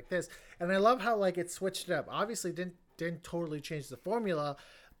something like this. And I love how like it switched it up. Obviously didn't totally change the formula,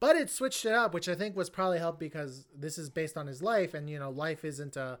 but it switched it up, which I think was probably helped because this is based on his life, and, you know, life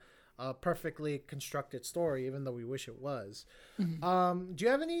isn't a perfectly constructed story, even though we wish it was. Mm-hmm. Do you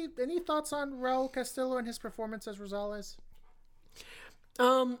have any thoughts on Raul Castillo and his performance as Rosales?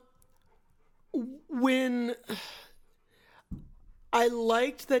 When I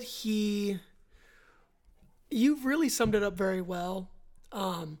liked that you've really summed it up very well.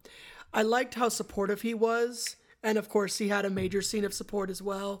 I liked how supportive he was. And of course, he had a major scene of support as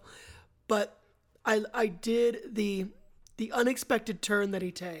well. But I did the unexpected turn that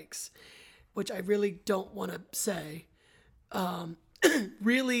he takes, which I really don't want to say.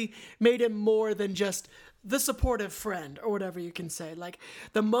 really made him more than just the supportive friend or whatever you can say. Like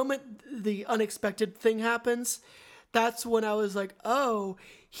the moment the unexpected thing happens, that's when I was like, oh,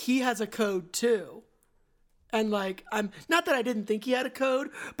 he has a code too. And like, I'm not that I didn't think he had a code,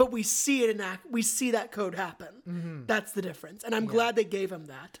 but we see it we see that code happen. Mm-hmm. That's the difference. And I'm glad they gave him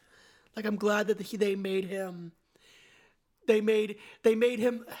that. Like, I'm glad that they made him,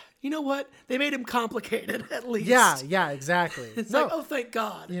 you know what? They made him complicated at least. Yeah, exactly. It's like, oh, thank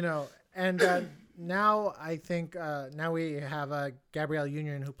God. You know, and now I think, now we have Gabrielle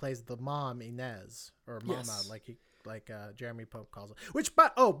Union who plays the mom, Inez, or Mama, like Jeremy Pope calls it. Which,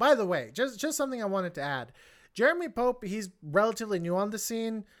 by the way, just something I wanted to add. Jeremy Pope, he's relatively new on the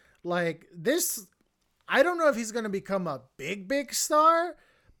scene. Like this, I don't know if he's going to become a big star,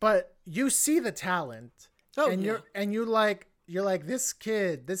 but you see the talent. Oh, and you're like, this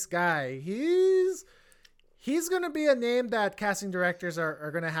kid, this guy, he's going to be a name that casting directors are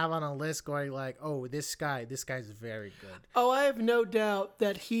going to have on a list going like, oh, this guy's very good. Oh, I have no doubt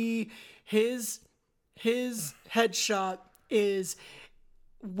that his headshot is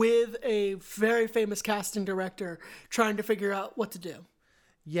with a very famous casting director trying to figure out what to do.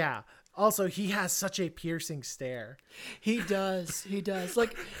 Yeah. Also, he has such a piercing stare. He does.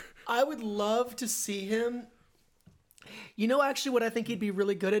 Like, I would love to see him. You know, actually, what I think he'd be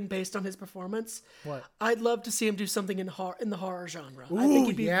really good in based on his performance? What? I'd love to see him do something in the horror genre. Ooh, I think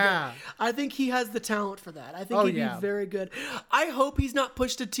he'd be I think he has the talent for that. I think he'd be very good. I hope he's not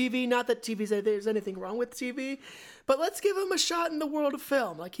pushed to TV. Not that there's anything wrong with TV, but let's give him a shot in the world of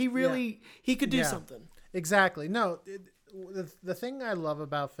film. Like, he could do something. Exactly. No, the thing I love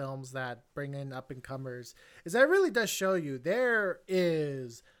about films that bring in up-and-comers is that it really does show you there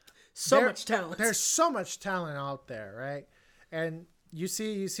is... much talent. There's so much talent out there, right? And you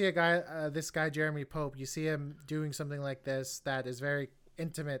see a guy, this guy Jeremy Pope. You see him doing something like this that is very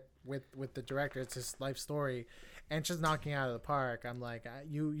intimate with the director. It's his life story, and just knocking out of the park. I'm like,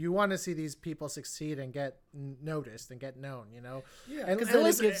 you want to see these people succeed and get noticed and get known, you know? Yeah, because then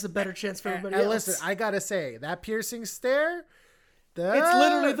it gives a better chance for everybody else. Listen, I gotta say that piercing stare. It's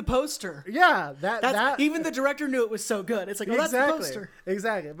literally the poster. Yeah, that even the director knew it was so good. It's like, oh, that's the poster.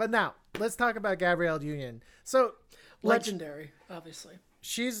 Exactly. But now let's talk about Gabrielle Union. So legendary, obviously.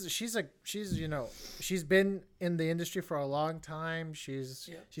 She's been in the industry for a long time. She's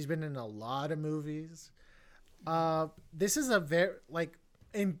been in a lot of movies. This is a very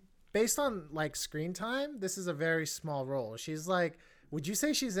based on like screen time, this is a very small role. She's like, would you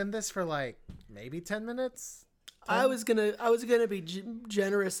say she's in this for like maybe 10 minutes? I was gonna be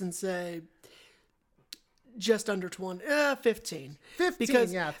generous and say just under 20, 15. 15,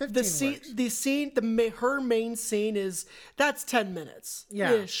 because 15 her main scene that's 10 minutes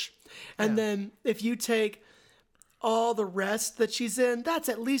ish, and then if you take all the rest that she's in, that's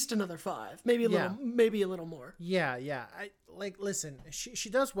at least another 5, maybe a little more. Yeah. Listen, she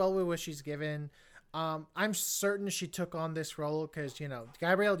does well with what she's given. I'm certain she took on this role because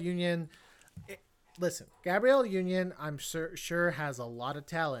Gabrielle Union. Gabrielle Union, I'm sure has a lot of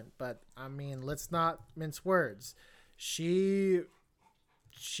talent, but I mean, let's not mince words. She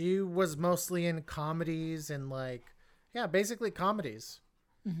was mostly in comedies and basically comedies,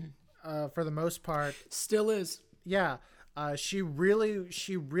 for the most part. Still is. Yeah, she really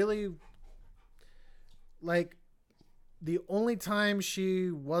the only time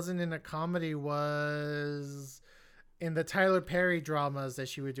she wasn't in a comedy was in the Tyler Perry dramas that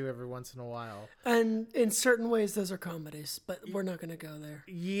she would do every once in a while. And in certain ways, those are comedies, but we're not going to go there.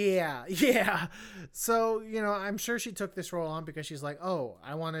 Yeah. So, I'm sure she took this role on because she's like, oh,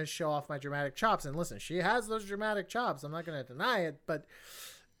 I want to show off my dramatic chops. And listen, she has those dramatic chops. I'm not going to deny it, but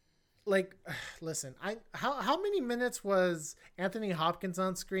listen, how many minutes was Anthony Hopkins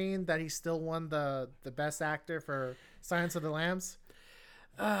on screen that he still won the best actor for Silence of the Lambs?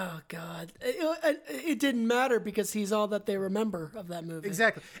 Oh, God. It didn't matter because he's all that they remember of that movie.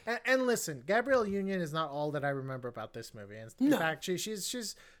 Exactly. And listen, Gabrielle Union is not all that I remember about this movie. In fact,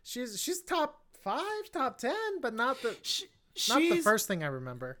 she's top 5, top 10, but not the first thing I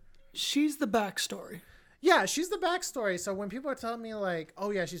remember. She's the backstory. Yeah, she's the backstory. So when people are telling me like,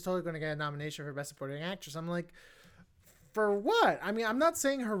 oh, yeah, she's totally going to get a nomination for Best Supporting Actress, I'm like, for what? I mean, I'm not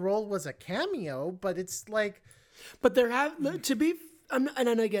saying her role was a cameo, but it's like... But I'm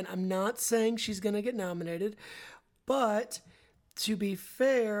not saying she's going to get nominated, but to be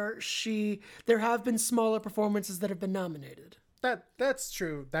fair, there have been smaller performances that have been nominated. That's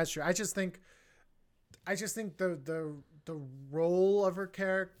true. I just think role of her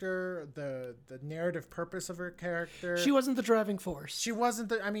character, the narrative purpose of her character. She wasn't the driving force. She wasn't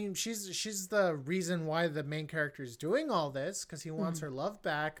the. I mean, she's the reason why the main character is doing all this, because he wants her love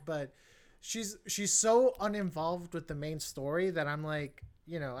back. But she's so uninvolved with the main story that I'm like,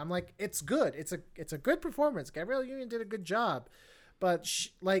 it's good. It's a good performance. Gabrielle Union did a good job, but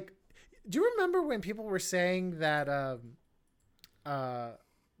do you remember when people were saying that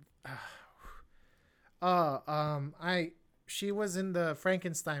she was in the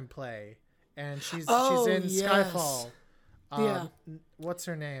Frankenstein play, and she's in Skyfall. Yeah. What's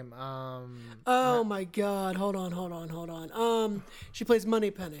her name? Oh my God! Hold on. She plays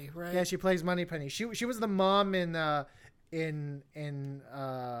Moneypenny, right? Yeah, she plays Moneypenny. She was the mom in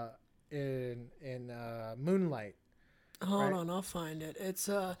Moonlight. Hold on, I'll find it. It's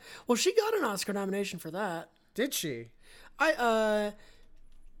well, she got an Oscar nomination for that. Did she?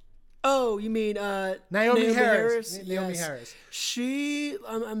 Oh, you mean Naomi Harris? Naomi Yes. Harris. She,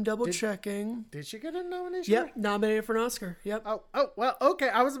 I'm double checking. Did she get a nomination? Yep, nominated for an Oscar. Yep. Oh, well, okay.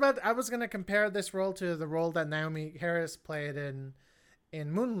 I was gonna compare this role to the role that Naomi Harris played in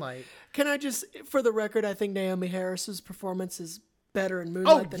Moonlight. Can I just, for the record, I think Naomi Harris's performance is better in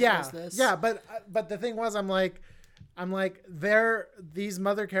Moonlight than it was this. Yeah, but the thing was, I'm like, these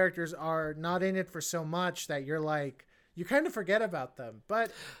mother characters are not in it for so much that you're like, you kind of forget about them.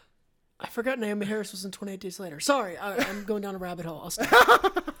 But I forgot Naomi Harris was in 28 Days Later. Sorry, I'm going down a rabbit hole. I'll stop.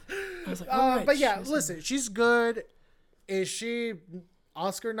 I was like, all right. But yeah, listen, she's good. Is she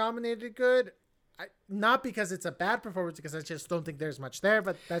Oscar nominated good? Not because it's a bad performance, because I just don't think there's much there,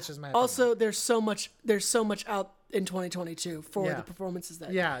 but that's just my opinion. Also, there's so much out in 2022 for the performances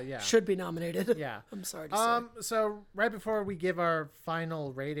that should be nominated. Yeah. I'm sorry to say. So right before we give our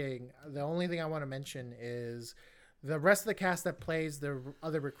final rating, the only thing I want to mention is the rest of the cast that plays the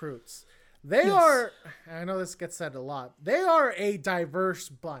other recruits. They are, I know this gets said a lot, they are a diverse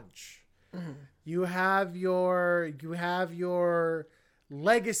bunch. Mm-hmm. You have your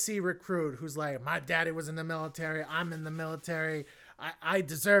legacy recruit who's like, my daddy was in the military, I'm in the military, I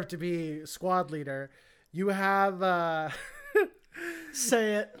deserve to be squad leader. You have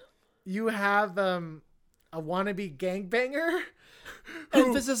say it. You have a wannabe gangbanger.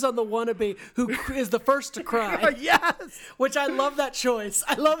 Emphasis on the wannabe, who is the first to cry. Yes, which I love that choice.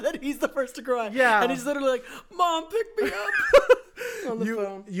 I love that he's the first to cry. Yeah, and he's literally like, "Mom, pick me up." On the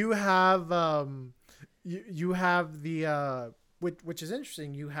phone. You have the which is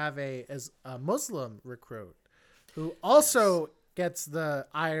interesting. You have a Muslim recruit who also gets the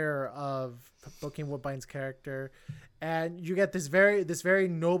ire of Bokeem Woodbine's character, and you get this very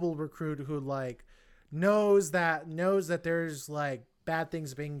noble recruit who like knows that there's like bad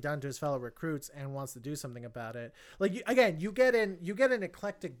things being done to his fellow recruits and wants to do something about it. Like you get an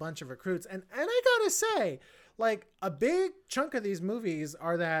eclectic bunch of recruits, and I gotta say, like, a big chunk of these movies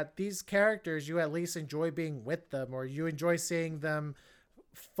are that these characters, you at least enjoy being with them, or you enjoy seeing them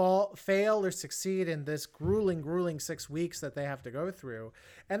fail or succeed in this grueling 6 weeks that they have to go through.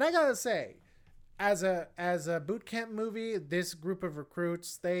 And I gotta say, as a boot camp movie, this group of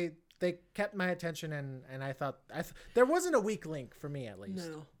recruits, they kept my attention, and I thought there wasn't a weak link for me, at least.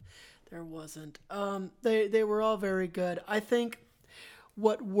 No, there wasn't. They were all very good. I think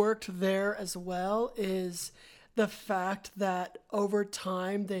what worked there as well is the fact that over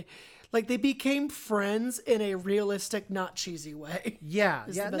time they became friends in a realistic, not cheesy way. Yeah,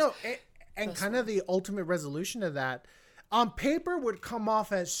 and kind of the ultimate resolution of that on paper would come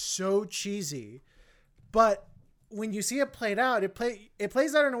off as so cheesy, but when you see it played out, it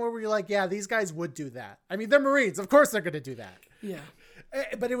plays out in a way where you're like, yeah, these guys would do that. I mean, they're Marines. Of course they're going to do that. Yeah.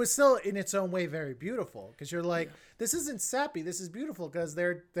 But it was still, in its own way, very beautiful, because you're like, this isn't sappy. This is beautiful, because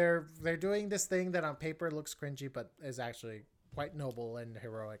they're doing this thing that on paper looks cringy, but is actually quite noble and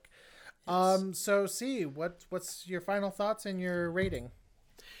heroic. Yes. So, C, what's your final thoughts and your rating?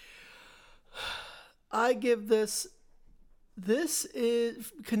 I give this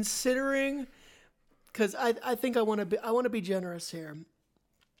is, considering, because I think I want to be generous here.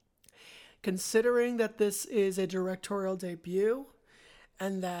 Considering that this is a directorial debut,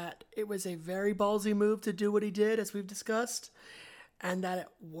 and that it was a very ballsy move to do what he did, as we've discussed, and that it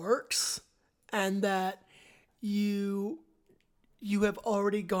works, and that you have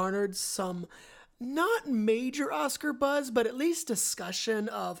already garnered some not major Oscar buzz, but at least discussion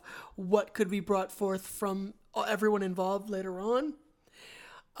of what could be brought forth from everyone involved later on.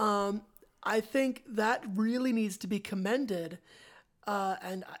 I think that really needs to be commended,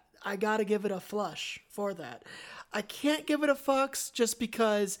 and I gotta give it a flush for that. I can't give it a fucks just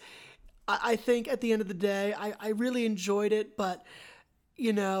because I think at the end of the day, I really enjoyed it, but,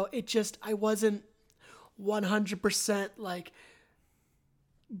 it just, I wasn't 100% like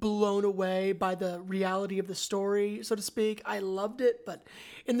blown away by the reality of the story, so to speak. I loved it, but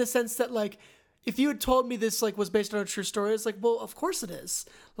in the sense that like if you had told me this like was based on a true story, it's like, well, of course it is.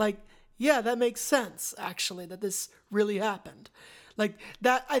 Like, yeah, that makes sense actually that this really happened. Like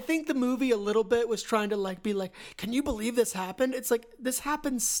that, I think the movie a little bit was trying to like be like, can you believe this happened? It's like this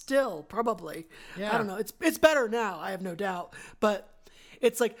happens still, probably. Yeah. I don't know. It's better now, I have no doubt. But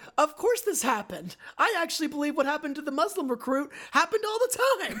it's like, of course this happened. I actually believe what happened to the Muslim recruit happened all the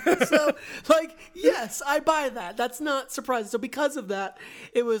time. So, like, yes, I buy that. That's not surprising. So because of that,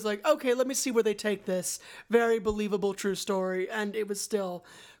 it was like, okay, let me see where they take this. Very believable, true story. And it was still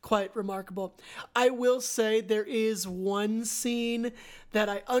quite remarkable. I will say there is one scene that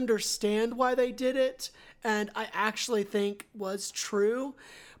I understand why they did it, and I actually think was true.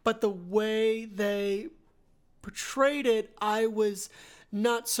 But the way they portrayed it, I was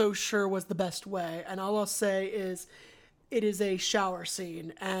not so sure was the best way. And all I'll say is it is a shower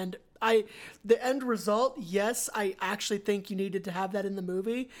scene. And the end result, yes, I actually think you needed to have that in the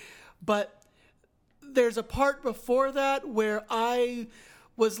movie. But there's a part before that where I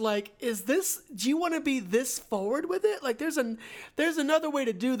was like, do you want to be this forward with it? Like there's another way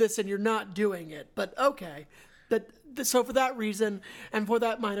to do this and you're not doing it. But okay. So for that reason and for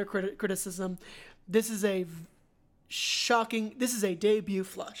that minor criticism, this is a debut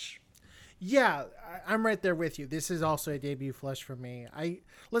flush. Yeah, I'm right there with you. This is also a debut flush for me.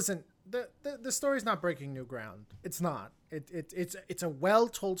 Listen, the story's not breaking new ground. It's not. It's a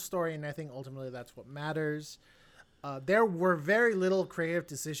well-told story, and I think ultimately that's what matters. There were very little creative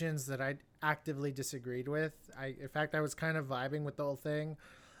decisions that I actively disagreed with. In fact, I was kind of vibing with the whole thing.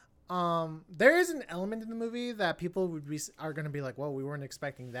 There is an element in the movie that people are going to be like, "Whoa, we weren't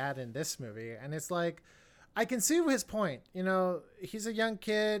expecting that in this movie," and it's like, I can see his point. You know, he's a young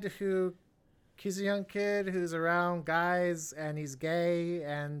kid who's around guys, and he's gay,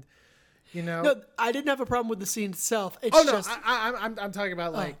 and you know. No, I didn't have a problem with the scene itself. I'm talking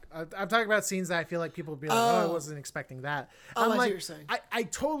about I'm talking about scenes that I feel like people would be like, "Oh, I wasn't expecting that." I see like, what you're saying. I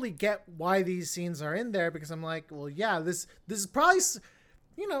totally get why these scenes are in there because I'm like, well, yeah, this is probably,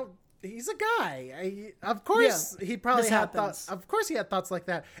 you know. He's a guy. Of course, he probably had thoughts. Of course, he had thoughts like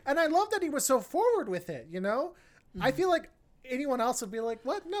that, and I love that he was so forward with it. You know, I feel like anyone else would be like,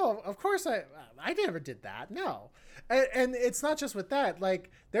 "What? No, of course I never did that. No." And it's not just with that.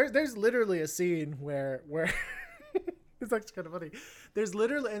 Like, there's literally a scene where it's actually kind of funny. There's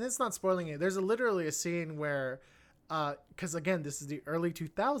literally, and it's not spoiling it. There's literally a scene where, because again, this is the early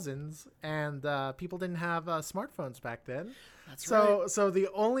 2000s, and people didn't have smartphones back then. That's right. So the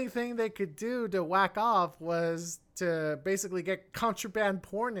only thing they could do to whack off was to basically get contraband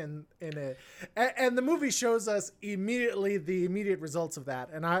porn in it. And the movie shows us the immediate results of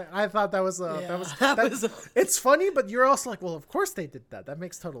that. And I thought that was it's funny, but you're also like, well, of course they did that. That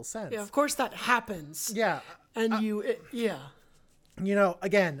makes total sense. Yeah, of course that happens. Yeah. And You know,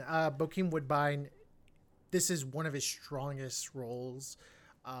 again, Bokeem Woodbine, this is one of his strongest roles.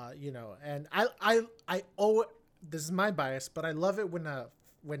 You know, and I owe it. This is my bias, but I love it when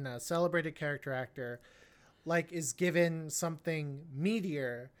a celebrated character actor like is given something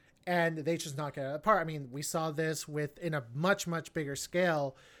meatier and they just knock it apart. I mean, we saw this in a much bigger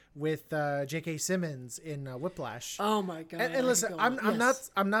scale with J.K. Simmons in Whiplash. Oh my god! And listen,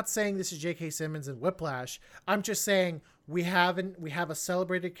 I'm not saying this is J.K. Simmons in Whiplash. I'm just saying we have a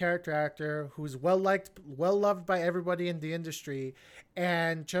celebrated character actor who's well loved by everybody in the industry,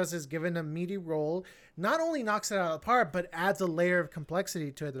 and just is given a meaty role. Not only knocks it out of the park, but adds a layer of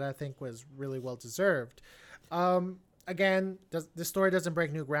complexity to it that I think was really well deserved. Again, the story doesn't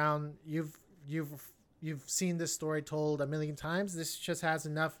break new ground. You've seen this story told a million times. This just has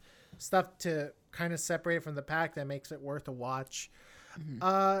enough stuff to kind of separate it from the pack that makes it worth a watch.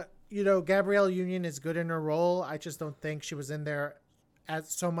 Mm-hmm. You know, Gabrielle Union is good in her role. I just don't think she was in there as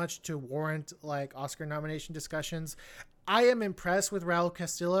so much to warrant like Oscar nomination discussions. I am impressed with Raul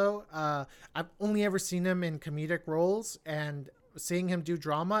Castillo. I've only ever seen him in comedic roles, and seeing him do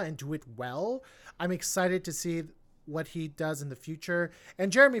drama and do it well, I'm excited to see what he does in the future.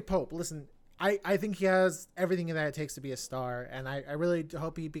 And Jeremy Pope, listen, I think he has everything that it takes to be a star, and I really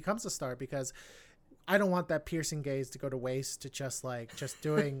hope he becomes a star because I don't want that piercing gaze to go to waste to just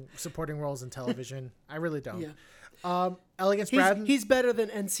doing supporting roles in television. I really don't. Yeah. Elegance Braden. He's better than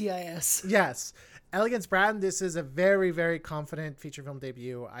NCIS. Yes. Elegance Braden, this is a very, very confident feature film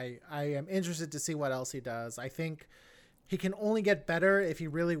debut. I am interested to see what else he does. I think he can only get better if he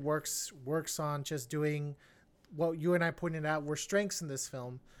really works on just doing what you and I pointed out were strengths in this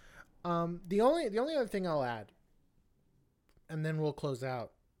film. The only other thing I'll add, and then we'll close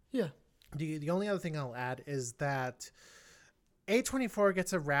out. Yeah. The only other thing I'll add is that A24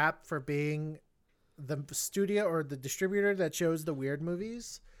 gets a rap for being the studio or the distributor that shows the weird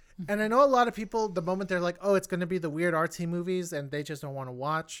movies. And I know a lot of people, the moment they're like, oh, it's going to be the weird artsy movies and they just don't want to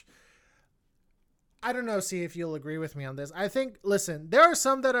watch. I don't know, see if you'll agree with me on this. I think, listen, there are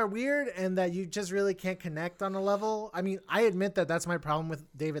some that are weird and that you just really can't connect on a level. I mean, I admit that that's my problem with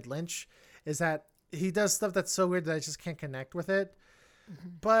David Lynch, is that he does stuff that's so weird that I just can't connect with it. Mm-hmm.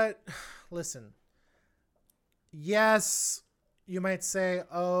 But listen, yes, you might say,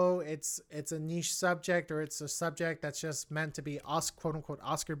 oh, it's a niche subject, or it's a subject that's just meant to be quote unquote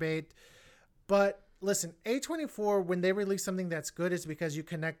Oscar bait. But listen, A24, when they release something that's good, is because you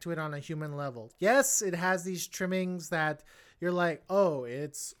connect to it on a human level. Yes, it has these trimmings that you're like, oh,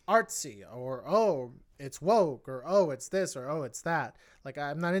 it's artsy, or oh, it's woke, or oh, it's this, or oh, it's that. Like,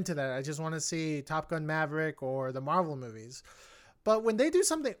 I'm not into that. I just want to see Top Gun Maverick or the Marvel movies. But when they do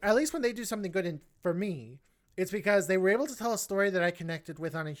something, at least when they do something good for me, it's because they were able to tell a story that I connected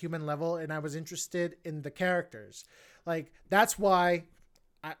with on a human level, and I was interested in the characters. Like, that's why,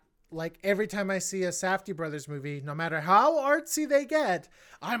 like, every time I see a Safdie Brothers movie, no matter how artsy they get,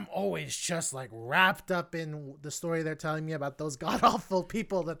 I'm always just, like, wrapped up in the story they're telling me about those god-awful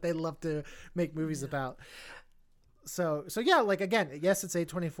people that they love to make movies about. So yeah, like, again, yes, it's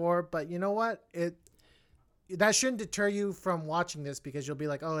A24, but you know what? That shouldn't deter you from watching this, because you'll be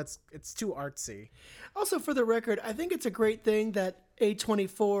like, oh, it's too artsy. Also, for the record, I think it's a great thing that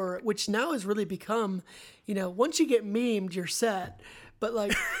A24, which now has really become, once you get memed, you're set. But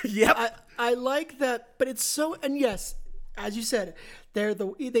like, yep. I like that. But it's so, and yes, as you said, they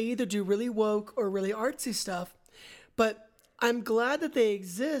either do really woke or really artsy stuff. But I'm glad that they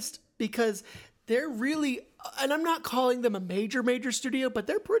exist, because they're really, and I'm not calling them a major studio, but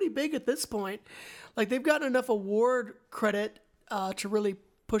they're pretty big at this point. Like, they've gotten enough award credit to really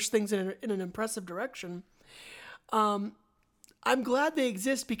push things in an impressive direction. I'm glad they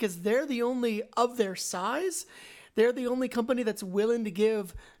exist, because they're the only, of their size, they're the only company that's willing to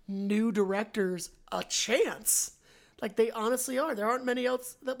give new directors a chance. Like, they honestly are. There aren't many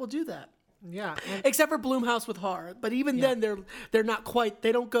else that will do that. Yeah. Except for Blumhouse with horror. But even then, they're not quite,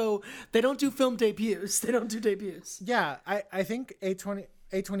 they don't do film debuts. They don't do debuts. Yeah, I think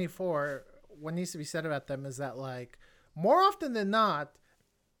A24, what needs to be said about them is that, like, more often than not,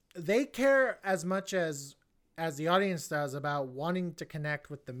 they care as much as the audience does about wanting to connect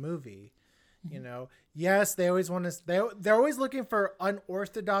with the movie. Yes, they always want to. They're always looking for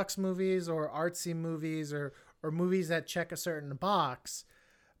unorthodox movies or artsy movies or movies that check a certain box.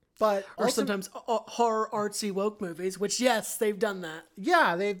 But or sometimes horror, artsy, woke movies, which, yes, they've done that.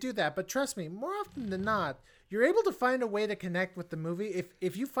 Yeah, they do that. But trust me, more often than not, you're able to find a way to connect with the movie.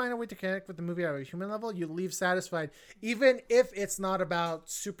 If you find a way to connect with the movie at a human level, you leave satisfied, even if it's not about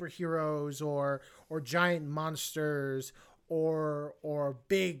superheroes or giant monsters or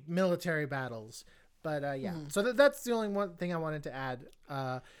big military battles. But yeah, so that's the only one thing I wanted to add.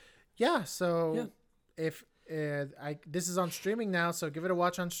 If this is on streaming now, so give it a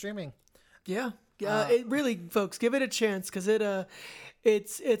watch on streaming. Yeah. It really, folks, give it a chance, because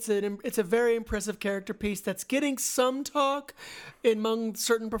it's a very impressive character piece that's getting some talk among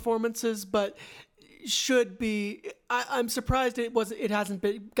certain performances, but should be. I'm surprised it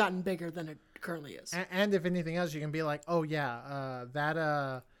hasn't gotten bigger than it currently is. And if anything else, you can be like, oh yeah,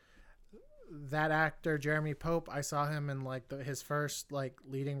 that actor Jeremy Pope, I saw him in like his first like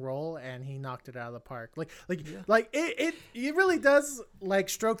leading role, and he knocked it out of the park. It really does like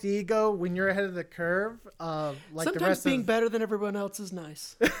stroke the ego when you're ahead of the curve. Like sometimes the rest being better than everyone else is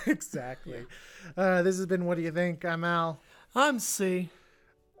nice. Exactly. This has been What Do You Think? I'm Al. I'm C.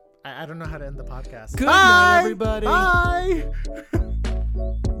 I don't know how to end the podcast. Good night, everybody. Bye.